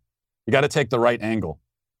defender. You got to take the right angle.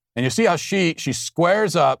 And you see how she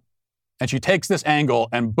squares up and she takes this angle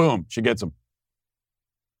and boom, she gets him.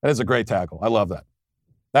 That is a great tackle. I love that.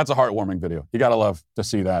 That's a heartwarming video. You got to love to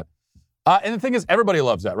see that. And the thing is, everybody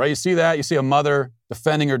loves that, right? You see that. You see a mother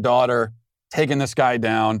defending her daughter, taking this guy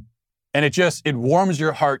down, and it warms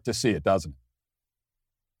your heart to see it, doesn't it?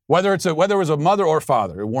 Whether it was a mother or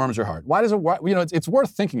father, it warms your heart. It's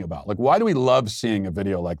worth thinking about. Like, why do we love seeing a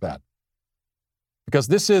video like that? Because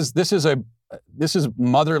this is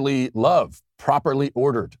motherly love, properly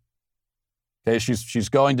ordered. Okay, she's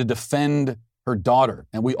going to defend her daughter,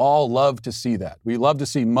 and we all love to see that. We love to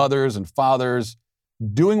see mothers and fathers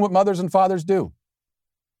doing what mothers and fathers do.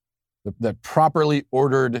 That properly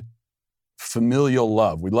ordered familial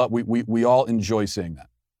love. We all enjoy seeing that.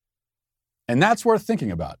 And that's worth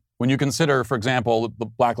thinking about when you consider, for example, the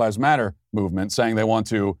Black Lives Matter movement saying they want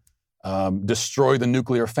to destroy the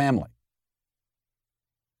nuclear family.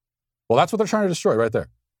 Well, that's what they're trying to destroy right there.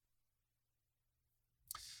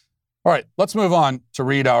 All right, let's move on to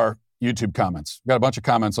read our YouTube comments. We got a bunch of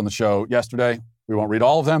comments on the show yesterday. We won't read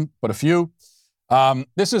all of them, but a few.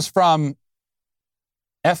 This is from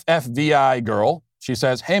FFVI Girl. She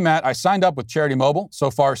says, "Hey, Matt, I signed up with Charity Mobile.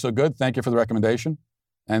 So far, so good. Thank you for the recommendation.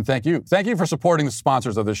 And thank you. Thank you for supporting the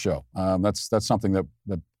sponsors of this show. That's something that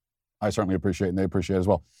I certainly appreciate, and they appreciate as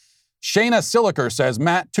well. Shayna Siliker says,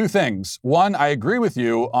 Matt, two things. One, I agree with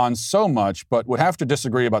you on so much, but would have to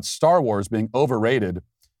disagree about Star Wars being overrated.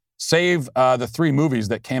 Save the 3 movies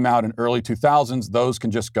that came out in early 2000s. Those can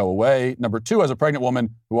just go away. Number 2, as a pregnant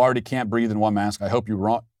woman who already can't breathe in one mask, I hope you're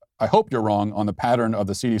wrong on the pattern of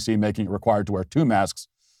the CDC making it required to wear 2 masks.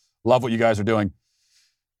 Love what you guys are doing.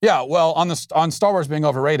 Yeah, well, on Star Wars being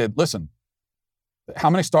overrated, listen, how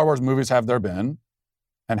many Star Wars movies have there been,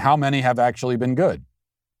 and how many have actually been good?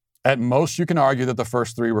 At most, you can argue that the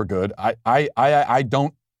first 3 were good. I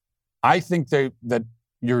think that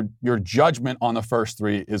your judgment on the first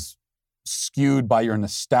 3 is skewed by your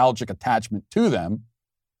nostalgic attachment to them.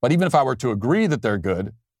 But even if I were to agree that they're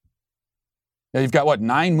good, you've got,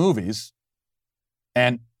 9 movies,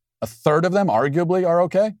 and a third of them arguably are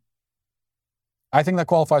okay? I think that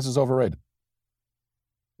qualifies as overrated.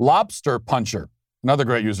 Lobster Puncher, another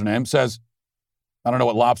great username, says, I don't know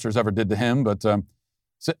what lobsters ever did to him, but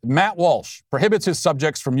Matt Walsh prohibits his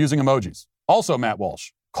subjects from using emojis. Also Matt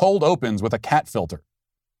Walsh, cold opens with a cat filter.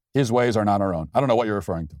 His ways are not our own. I don't know what you're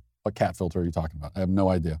referring to. What cat filter are you talking about? I have no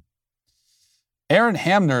idea. Aaron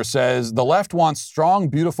Hamner says, the left wants strong,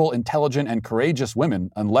 beautiful, intelligent, and courageous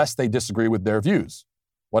women unless they disagree with their views.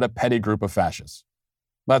 What a petty group of fascists.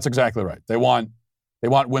 That's exactly right. They want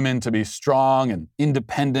women to be strong and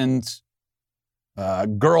independent,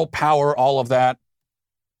 girl power, all of that,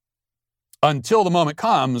 until the moment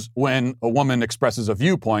comes when a woman expresses a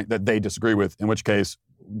viewpoint that they disagree with, in which case,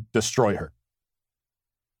 destroy her.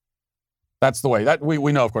 That's the way. That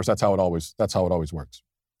we know, of course, that's how it always works.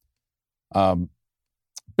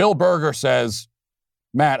 Bill Berger says,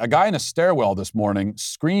 Matt, a guy in a stairwell this morning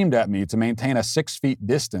screamed at me to maintain a 6 feet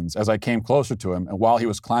distance as I came closer to him and while he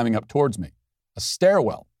was climbing up towards me. A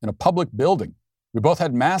stairwell in a public building. We both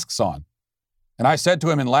had masks on. And I said to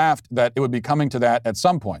him and laughed that it would be coming to that at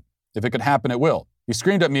some point. If it could happen, it will. He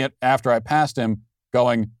screamed at me after I passed him,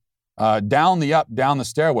 going, down the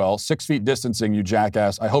stairwell, 6 feet distancing, you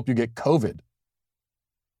jackass. I hope you get COVID.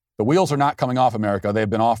 The wheels are not coming off, America. They've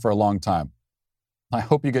been off for a long time. I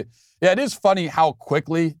hope you get... Yeah, it is funny how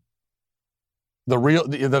quickly the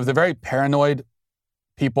very paranoid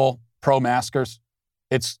people, pro-maskers,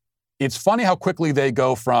 it's funny how quickly they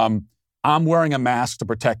go from, I'm wearing a mask to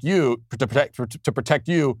protect you,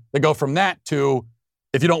 they go from that to,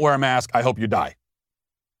 if you don't wear a mask, I hope you die.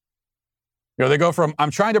 They go from,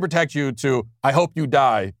 I'm trying to protect you to, I hope you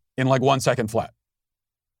die in 1 second flat.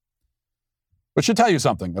 Which should tell you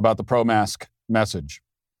something about the pro-mask message.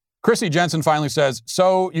 Chrissy Jensen finally says,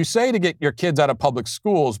 so you say to get your kids out of public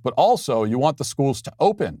schools, but also you want the schools to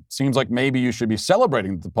open. Seems like maybe you should be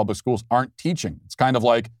celebrating that the public schools aren't teaching. It's kind of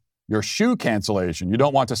like your shoe cancellation. You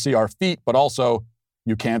don't want to see our feet, but also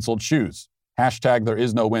you canceled shoes. Hashtag there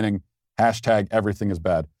is no winning. Hashtag everything is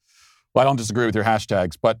bad. Well, I don't disagree with your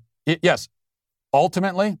hashtags, but yes,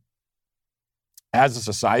 ultimately, as a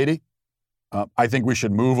society, I think we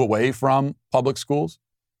should move away from public schools.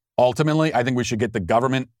 Ultimately, I think we should get the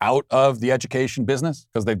government out of the education business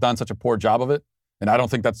because they've done such a poor job of it. And I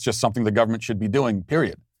don't think that's just something the government should be doing,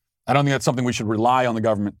 period. I don't think that's something we should rely on the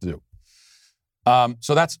government to do.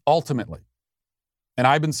 So that's ultimately. And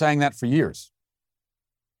I've been saying that for years.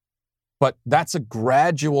 But that's a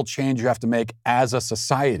gradual change you have to make as a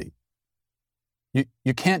society.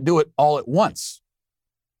 You can't do it all at once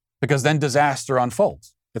because then disaster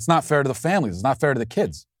unfolds. It's not fair to the families. It's not fair to the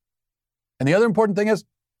kids. And the other important thing is,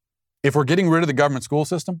 if we're getting rid of the government school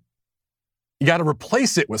system, you got to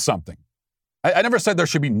replace it with something. I never said there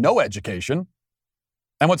should be no education.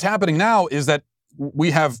 And what's happening now is that we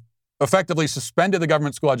have effectively suspended the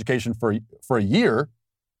government school education for a year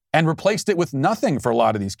and replaced it with nothing for a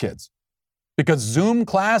lot of these kids. Because Zoom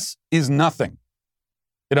class is nothing.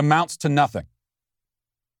 It amounts to nothing.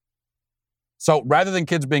 So rather than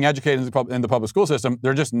kids being educated in the public school system,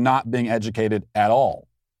 they're just not being educated at all.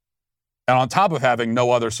 And on top of having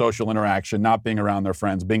no other social interaction, not being around their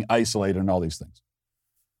friends, being isolated and all these things.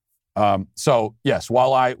 So yes,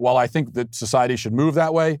 while I think that society should move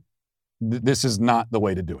that way, this is not the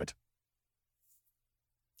way to do it.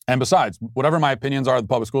 And besides, whatever my opinions are of the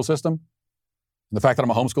public school system, the fact that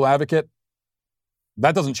I'm a homeschool advocate,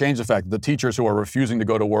 that doesn't change the fact that the teachers who are refusing to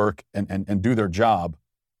go to work and do their job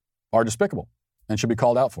are despicable and should be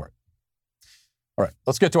called out for it. All right,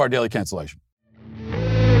 let's get to our daily cancellation.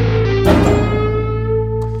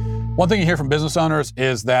 One thing you hear from business owners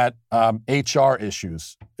is that HR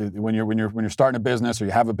issues, when you're starting a business or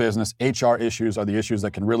you have a business, HR issues are the issues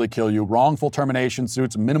that can really kill you. Wrongful termination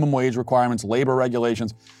suits, minimum wage requirements, labor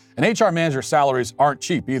regulations, and HR manager salaries aren't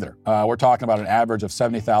cheap either. We're talking about an average of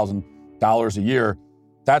 $70,000 a year.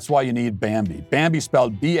 That's why you need Bambi. Bambi,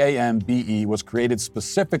 spelled B-A-M-B-E, was created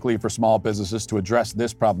specifically for small businesses to address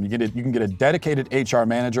this problem. You can get a dedicated HR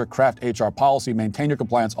manager, craft HR policy, maintain your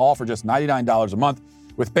compliance, all for just $99 a month.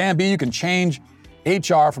 With Bambi, you can change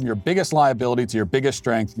HR from your biggest liability to your biggest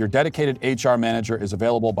strength. Your dedicated HR manager is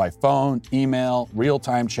available by phone, email,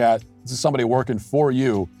 real-time chat. This is somebody working for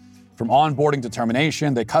you. From onboarding to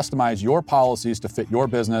termination, they customize your policies to fit your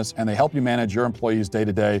business, and they help you manage your employees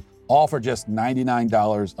day-to-day, all for just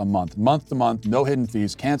 $99 a month. Month to month, no hidden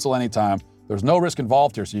fees, cancel anytime. There's no risk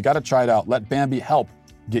involved here, so you got to try it out. Let Bambi help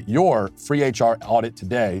get your free HR audit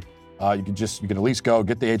today. You can at least go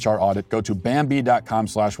get the HR audit. Go to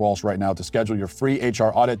Bambi.com/Walsh right now to schedule your free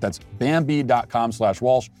HR audit. That's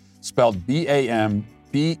Bambi.com/Walsh, spelled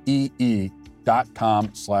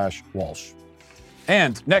BAMBEE.com/Walsh.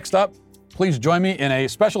 And next up, please join me in a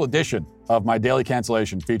special edition of my Daily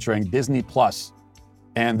Cancellation featuring Disney Plus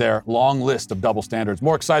and their long list of double standards.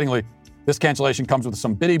 More excitingly, this cancellation comes with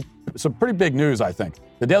some pretty big news, I think.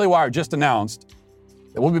 The Daily Wire just announced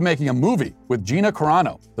that we'll be making a movie with Gina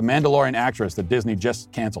Carano, the Mandalorian actress that Disney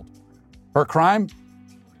just canceled. Her crime?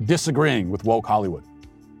 Disagreeing with woke Hollywood.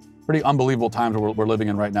 Pretty unbelievable times we're living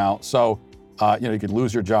in right now. So, you could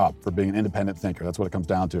lose your job for being an independent thinker. That's what it comes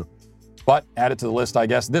down to. But add it to the list, I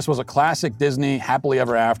guess. This was a classic Disney, happily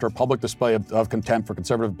ever after, public display of contempt for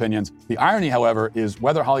conservative opinions. The irony, however, is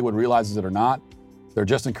whether Hollywood realizes it or not, they're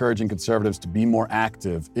just encouraging conservatives to be more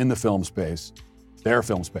active in the film space, their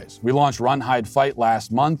film space. We launched Run, Hide, Fight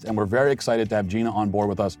last month, and we're very excited to have Gina on board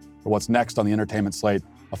with us for what's next on the entertainment slate.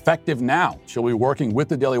 Effective now, she'll be working with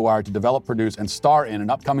the Daily Wire to develop, produce, and star in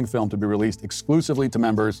an upcoming film to be released exclusively to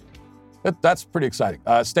members. That's pretty exciting.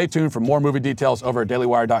 Stay tuned for more movie details over at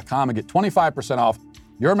dailywire.com and get 25% off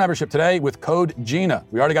your membership today with code GINA.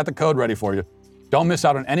 We already got the code ready for you. Don't miss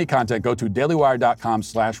out on any content. Go to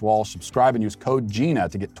dailywire.com/Walsh, subscribe, and use code GINA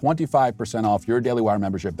to get 25% off your Daily Wire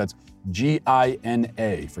membership. That's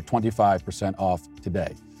GINA for 25% off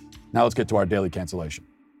today. Now let's get to our daily cancellation.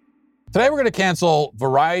 Today we're going to cancel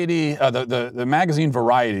Variety, the magazine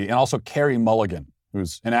Variety, and also Carey Mulligan,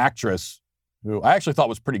 who's an actress who I actually thought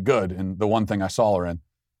was pretty good in the one thing I saw her in.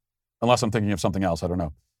 Unless I'm thinking of something else, I don't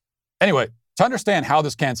know. Anyway, to understand how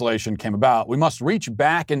this cancellation came about, we must reach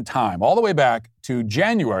back in time, all the way back to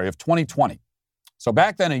January of 2020. So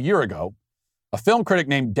back then, a year ago, a film critic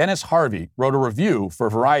named Dennis Harvey wrote a review for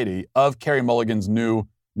Variety of Carey Mulligan's new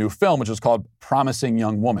film, which is called Promising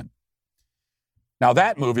Young Woman. Now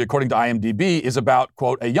that movie, according to IMDb, is about,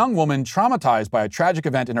 quote, a young woman traumatized by a tragic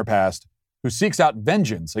event in her past who seeks out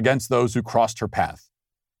vengeance against those who crossed her path.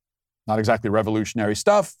 Not exactly revolutionary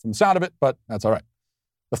stuff from the sound of it, but that's all right.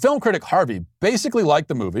 The film critic Harvey basically liked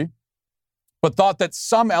the movie, but thought that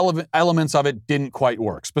some elements of it didn't quite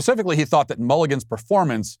work. Specifically, he thought that Mulligan's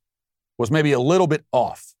performance was maybe a little bit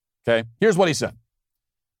off. Okay, here's what he said.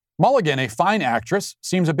 Mulligan, a fine actress,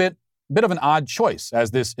 seems a bit of an odd choice as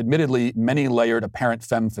this admittedly many-layered apparent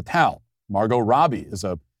femme fatale. Margot Robbie is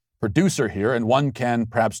a producer here, and one can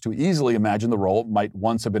perhaps too easily imagine the role might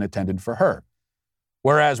once have been intended for her.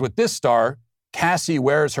 Whereas with this star, Cassie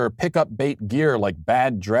wears her pickup bait gear like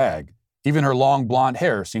bad drag. Even her long blonde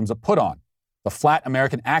hair seems a put-on. The flat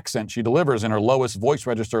American accent she delivers in her lowest voice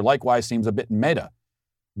register likewise seems a bit meta,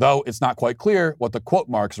 though it's not quite clear what the quote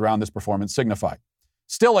marks around this performance signify.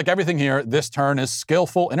 Still, like everything here, this turn is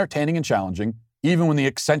skillful, entertaining, and challenging, even when the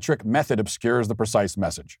eccentric method obscures the precise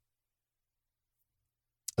message.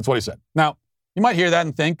 That's what he said. Now, you might hear that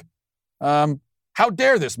and think, how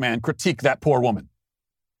dare this man critique that poor woman?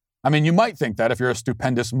 I mean, you might think that if you're a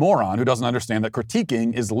stupendous moron who doesn't understand that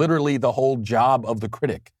critiquing is literally the whole job of the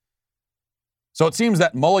critic. So it seems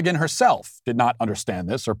that Mulligan herself did not understand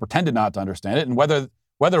this or pretended not to understand it, and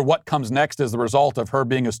whether what comes next is the result of her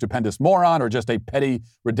being a stupendous moron or just a petty,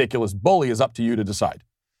 ridiculous bully is up to you to decide.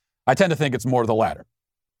 I tend to think it's more the latter.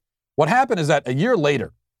 What happened is that a year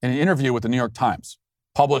later, in an interview with the New York Times,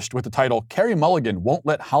 published with the title, Carey Mulligan Won't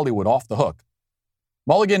Let Hollywood Off the Hook,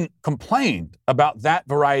 Mulligan complained about that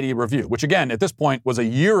Variety review, which again, at this point, was a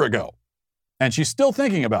year ago, and she's still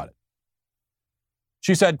thinking about it.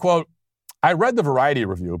 She said, quote, I read the Variety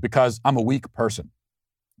review because I'm a weak person,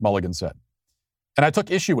 Mulligan said, and I took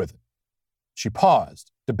issue with it. She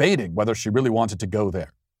paused, debating whether she really wanted to go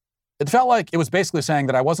there. It felt like it was basically saying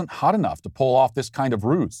that I wasn't hot enough to pull off this kind of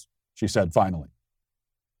ruse, she said finally.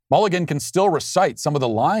 Mulligan can still recite some of the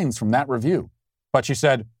lines from that review, but she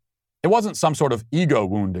said, it wasn't some sort of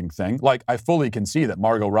ego-wounding thing, like I fully can see that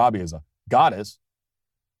Margot Robbie is a goddess.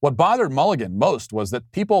 What bothered Mulligan most was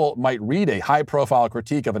that people might read a high-profile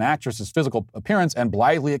critique of an actress's physical appearance and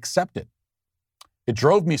blithely accept it. It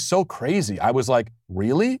drove me so crazy. I was like,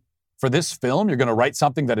 really? for this film, you're going to write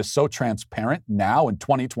something that is so transparent now in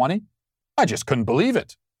 2020? I just couldn't believe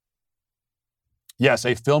it. Yes,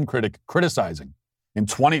 a film critic criticizing in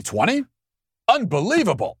 2020?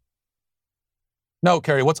 Unbelievable. No,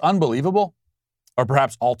 Carrie, what's unbelievable, or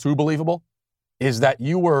perhaps all too believable, is that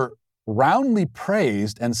you were roundly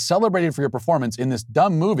praised and celebrated for your performance in this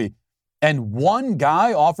dumb movie, and one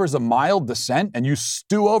guy offers a mild dissent and you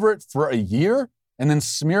stew over it for a year and then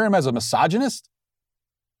smear him as a misogynist?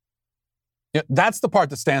 That's the part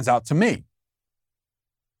that stands out to me.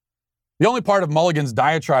 The only part of Mulligan's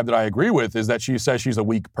diatribe that I agree with is that she says she's a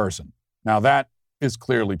weak person. Now, that is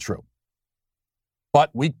clearly true.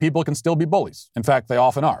 But weak people can still be bullies. In fact, they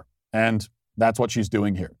often are. And that's what she's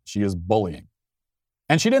doing here. She is bullying.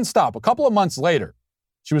 And she didn't stop. A couple of months later,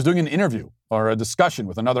 she was doing an interview or a discussion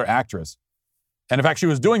with another actress. And in fact, she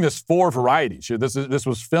was doing this for Variety. This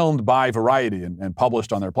was filmed by Variety and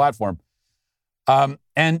published on their platform.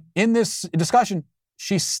 And in this discussion,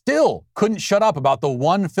 she still couldn't shut up about the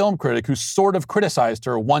one film critic who sort of criticized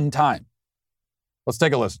her one time. Let's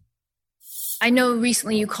take a listen. I know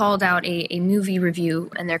recently you called out a movie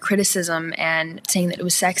review and their criticism and saying that it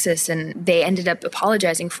was sexist, and they ended up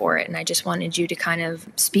apologizing for it. And I just wanted you to kind of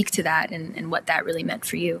speak to that and what that really meant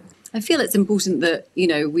for you. I feel it's important that,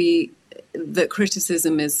 that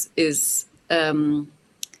criticism is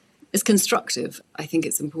constructive. I think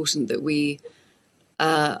it's important that we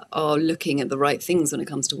are looking at the right things when it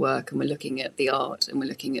comes to work, and we're looking at the art, and we're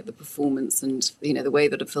looking at the performance, and the way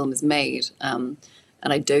that a film is made.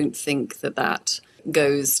 And I don't think that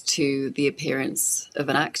goes to the appearance of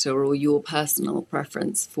an actor or your personal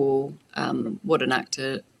preference for what an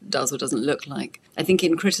actor does or doesn't look like. I think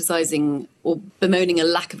in criticizing or bemoaning a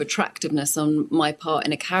lack of attractiveness on my part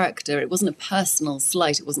in a character, it wasn't a personal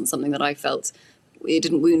slight. It wasn't something that I felt, it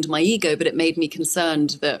didn't wound my ego, but it made me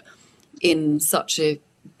concerned that in such a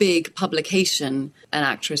big publication, an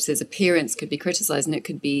actress's appearance could be criticized, and it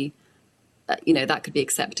could be, that could be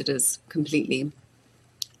accepted as completely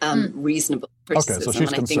reasonable criticism. Okay, so she's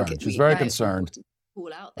concerned. She's very concerned.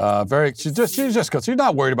 She's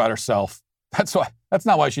not worried about herself. That's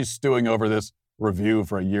not why she's stewing over this review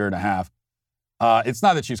for a year and a half. It's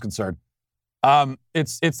not that she's concerned.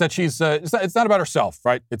 It's that it's not about herself,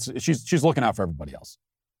 right? She's looking out for everybody else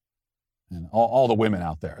and all the women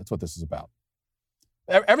out there. That's what this is about.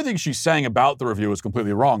 Everything she's saying about the review is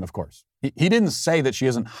completely wrong. Of course, he didn't say that she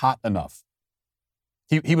isn't hot enough.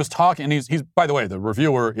 He was talking, and he's by the way, the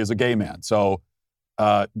reviewer is a gay man, so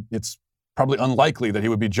it's probably unlikely that he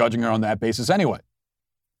would be judging her on that basis anyway.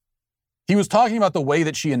 He was talking about the way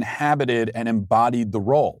that she inhabited and embodied the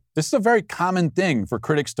role. This is a very common thing for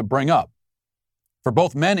critics to bring up, for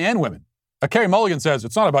both men and women. Carey Mulligan says,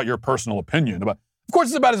 it's not about your personal opinion. Of course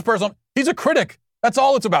it's about his personal, he's a critic. That's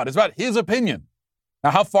all it's about. It's about his opinion.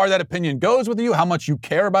 Now, how far that opinion goes with you, how much you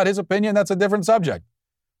care about his opinion, that's a different subject.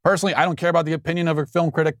 Personally, I don't care about the opinion of a film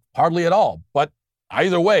critic hardly at all. But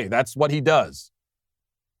either way, that's what he does.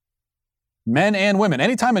 Men and women.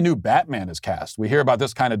 Anytime a new Batman is cast, we hear about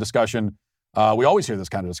this kind of discussion. We always hear this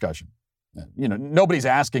kind of discussion. Nobody's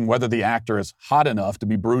asking whether the actor is hot enough to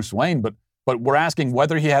be Bruce Wayne, but we're asking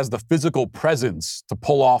whether he has the physical presence to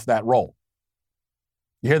pull off that role.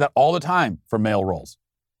 You hear that all the time for male roles.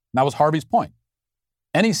 And that was Harvey's point.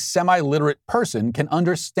 Any semi-literate person can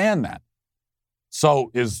understand that.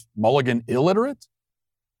 So is Mulligan illiterate,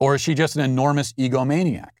 or is she just an enormous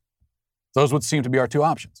egomaniac? Those would seem to be our two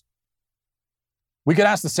options. We could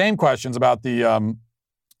ask the same questions about the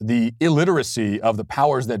illiteracy of the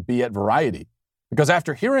powers that be at Variety, because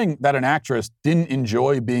after hearing that an actress didn't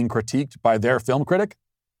enjoy being critiqued by their film critic,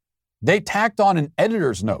 they tacked on an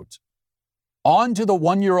editor's note onto the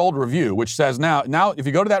one-year-old review, which says now if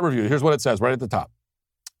you go to that review, here's what it says right at the top.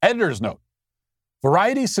 Editor's note.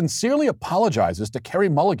 Variety sincerely apologizes to Carey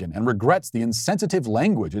Mulligan and regrets the insensitive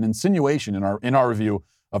language and insinuation in our review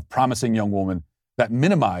of Promising Young Woman that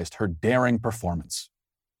minimized her daring performance.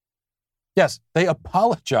 Yes, they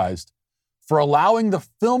apologized for allowing the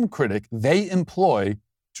film critic they employ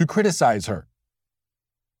to criticize her.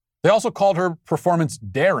 They also called her performance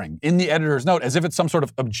daring in the editor's note as if it's some sort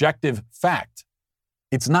of objective fact.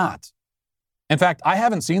 It's not. In fact, I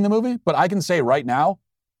haven't seen the movie, but I can say right now,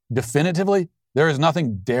 definitively, there is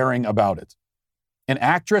nothing daring about it. An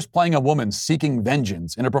actress playing a woman seeking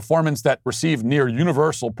vengeance in a performance that received near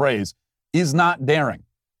universal praise is not daring.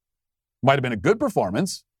 Might have been a good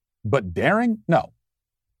performance, but daring? No.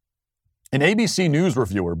 An ABC News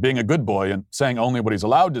reviewer, being a good boy and saying only what he's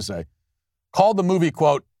allowed to say, called the movie,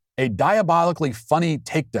 quote, a diabolically funny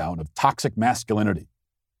takedown of toxic masculinity.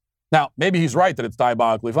 Now, maybe he's right that it's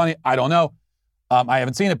diabolically funny. I don't know. I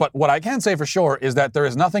haven't seen it, but what I can say for sure is that there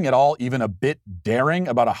is nothing at all even a bit daring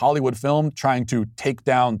about a Hollywood film trying to take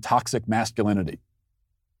down toxic masculinity.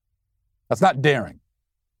 That's not daring.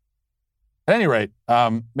 At any rate,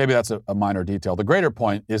 maybe that's a minor detail. The greater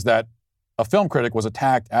point is that a film critic was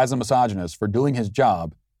attacked as a misogynist for doing his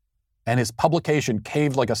job, and his publication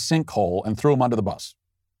caved like a sinkhole and threw him under the bus.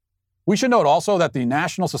 We should note also that the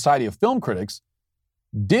National Society of Film Critics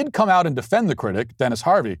did come out and defend the critic, Dennis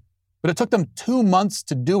Harvey, but it took them 2 months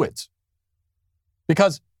to do it.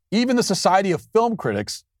 Because even the Society of Film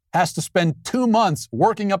Critics has to spend 2 months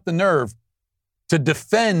working up the nerve to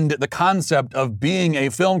defend the concept of being a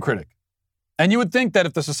film critic. And you would think that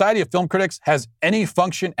if the Society of Film Critics has any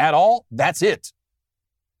function at all, that's it.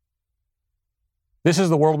 This is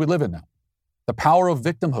the world we live in now. The power of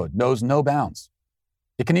victimhood knows no bounds.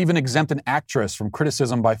 It can even exempt an actress from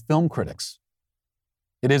criticism by film critics.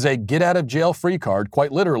 It is a get-out-of-jail-free card,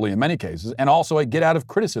 quite literally in many cases, and also a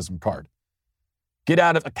get-out-of-criticism card.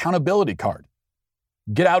 Get-out-of-accountability card.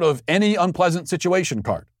 Get-out-of-any-unpleasant-situation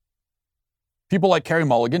card. People like Carey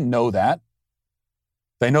Mulligan know that.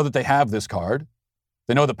 They know that they have this card.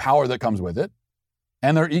 They know the power that comes with it,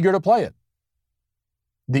 and they're eager to play it.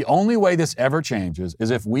 The only way this ever changes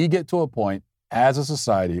is if we get to a point as a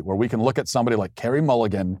society where we can look at somebody like Carey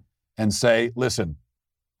Mulligan and say, listen,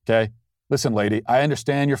 okay? Listen, lady, I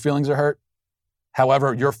understand your feelings are hurt.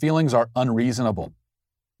 However, your feelings are unreasonable.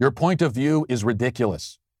 Your point of view is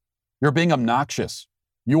ridiculous. You're being obnoxious.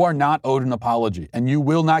 You are not owed an apology, and you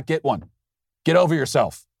will not get one. Get over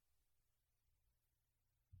yourself.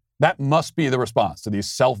 That must be the response to these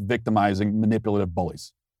self-victimizing, manipulative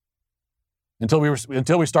bullies. Until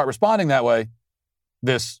we start responding that way,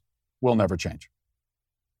 this will never change.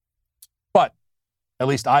 But at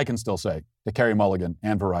least I can still say to Carey Mulligan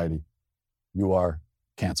and Variety, you are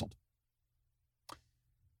canceled.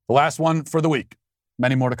 The last one for the week.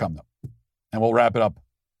 Many more to come, though. And we'll wrap it up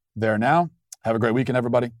there now. Have a great weekend,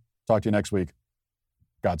 everybody. Talk to you next week.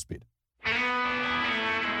 Godspeed.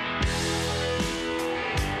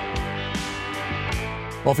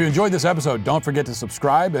 Well, if you enjoyed this episode, don't forget to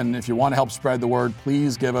subscribe. And if you want to help spread the word,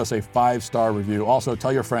 please give us a 5-star review. Also,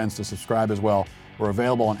 tell your friends to subscribe as well. We're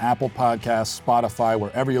available on Apple Podcasts, Spotify,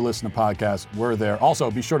 wherever you listen to podcasts, we're there.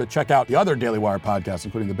 Also, be sure to check out the other Daily Wire podcasts,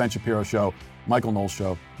 including The Ben Shapiro Show, Michael Knowles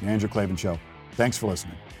Show, The Andrew Klavan Show. Thanks for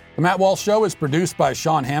listening. The Matt Walsh Show is produced by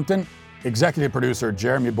Sean Hampton, executive producer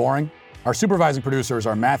Jeremy Boring. Our supervising producers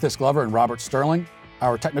are Mathis Glover and Robert Sterling.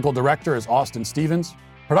 Our technical director is Austin Stevens.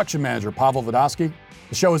 Production manager Pavel Vodosky.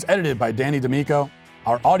 The show is edited by Danny D'Amico.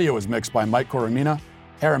 Our audio is mixed by Mike Coromina.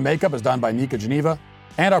 Hair and makeup is done by Nika Geneva.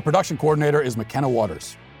 And our production coordinator is McKenna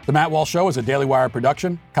Waters. The Matt Walsh Show is a Daily Wire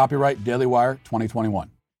production. Copyright Daily Wire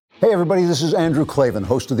 2021. Hey, everybody, this is Andrew Klavan,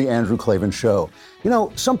 host of The Andrew Klavan Show. You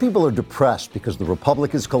know, some people are depressed because the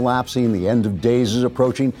Republic is collapsing, the end of days is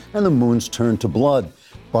approaching, and the moon's turned to blood.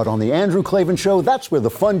 But on The Andrew Klavan Show, that's where the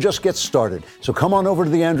fun just gets started. So come on over to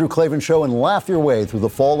The Andrew Klavan Show and laugh your way through the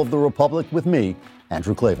fall of the Republic with me,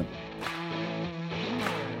 Andrew Klavan.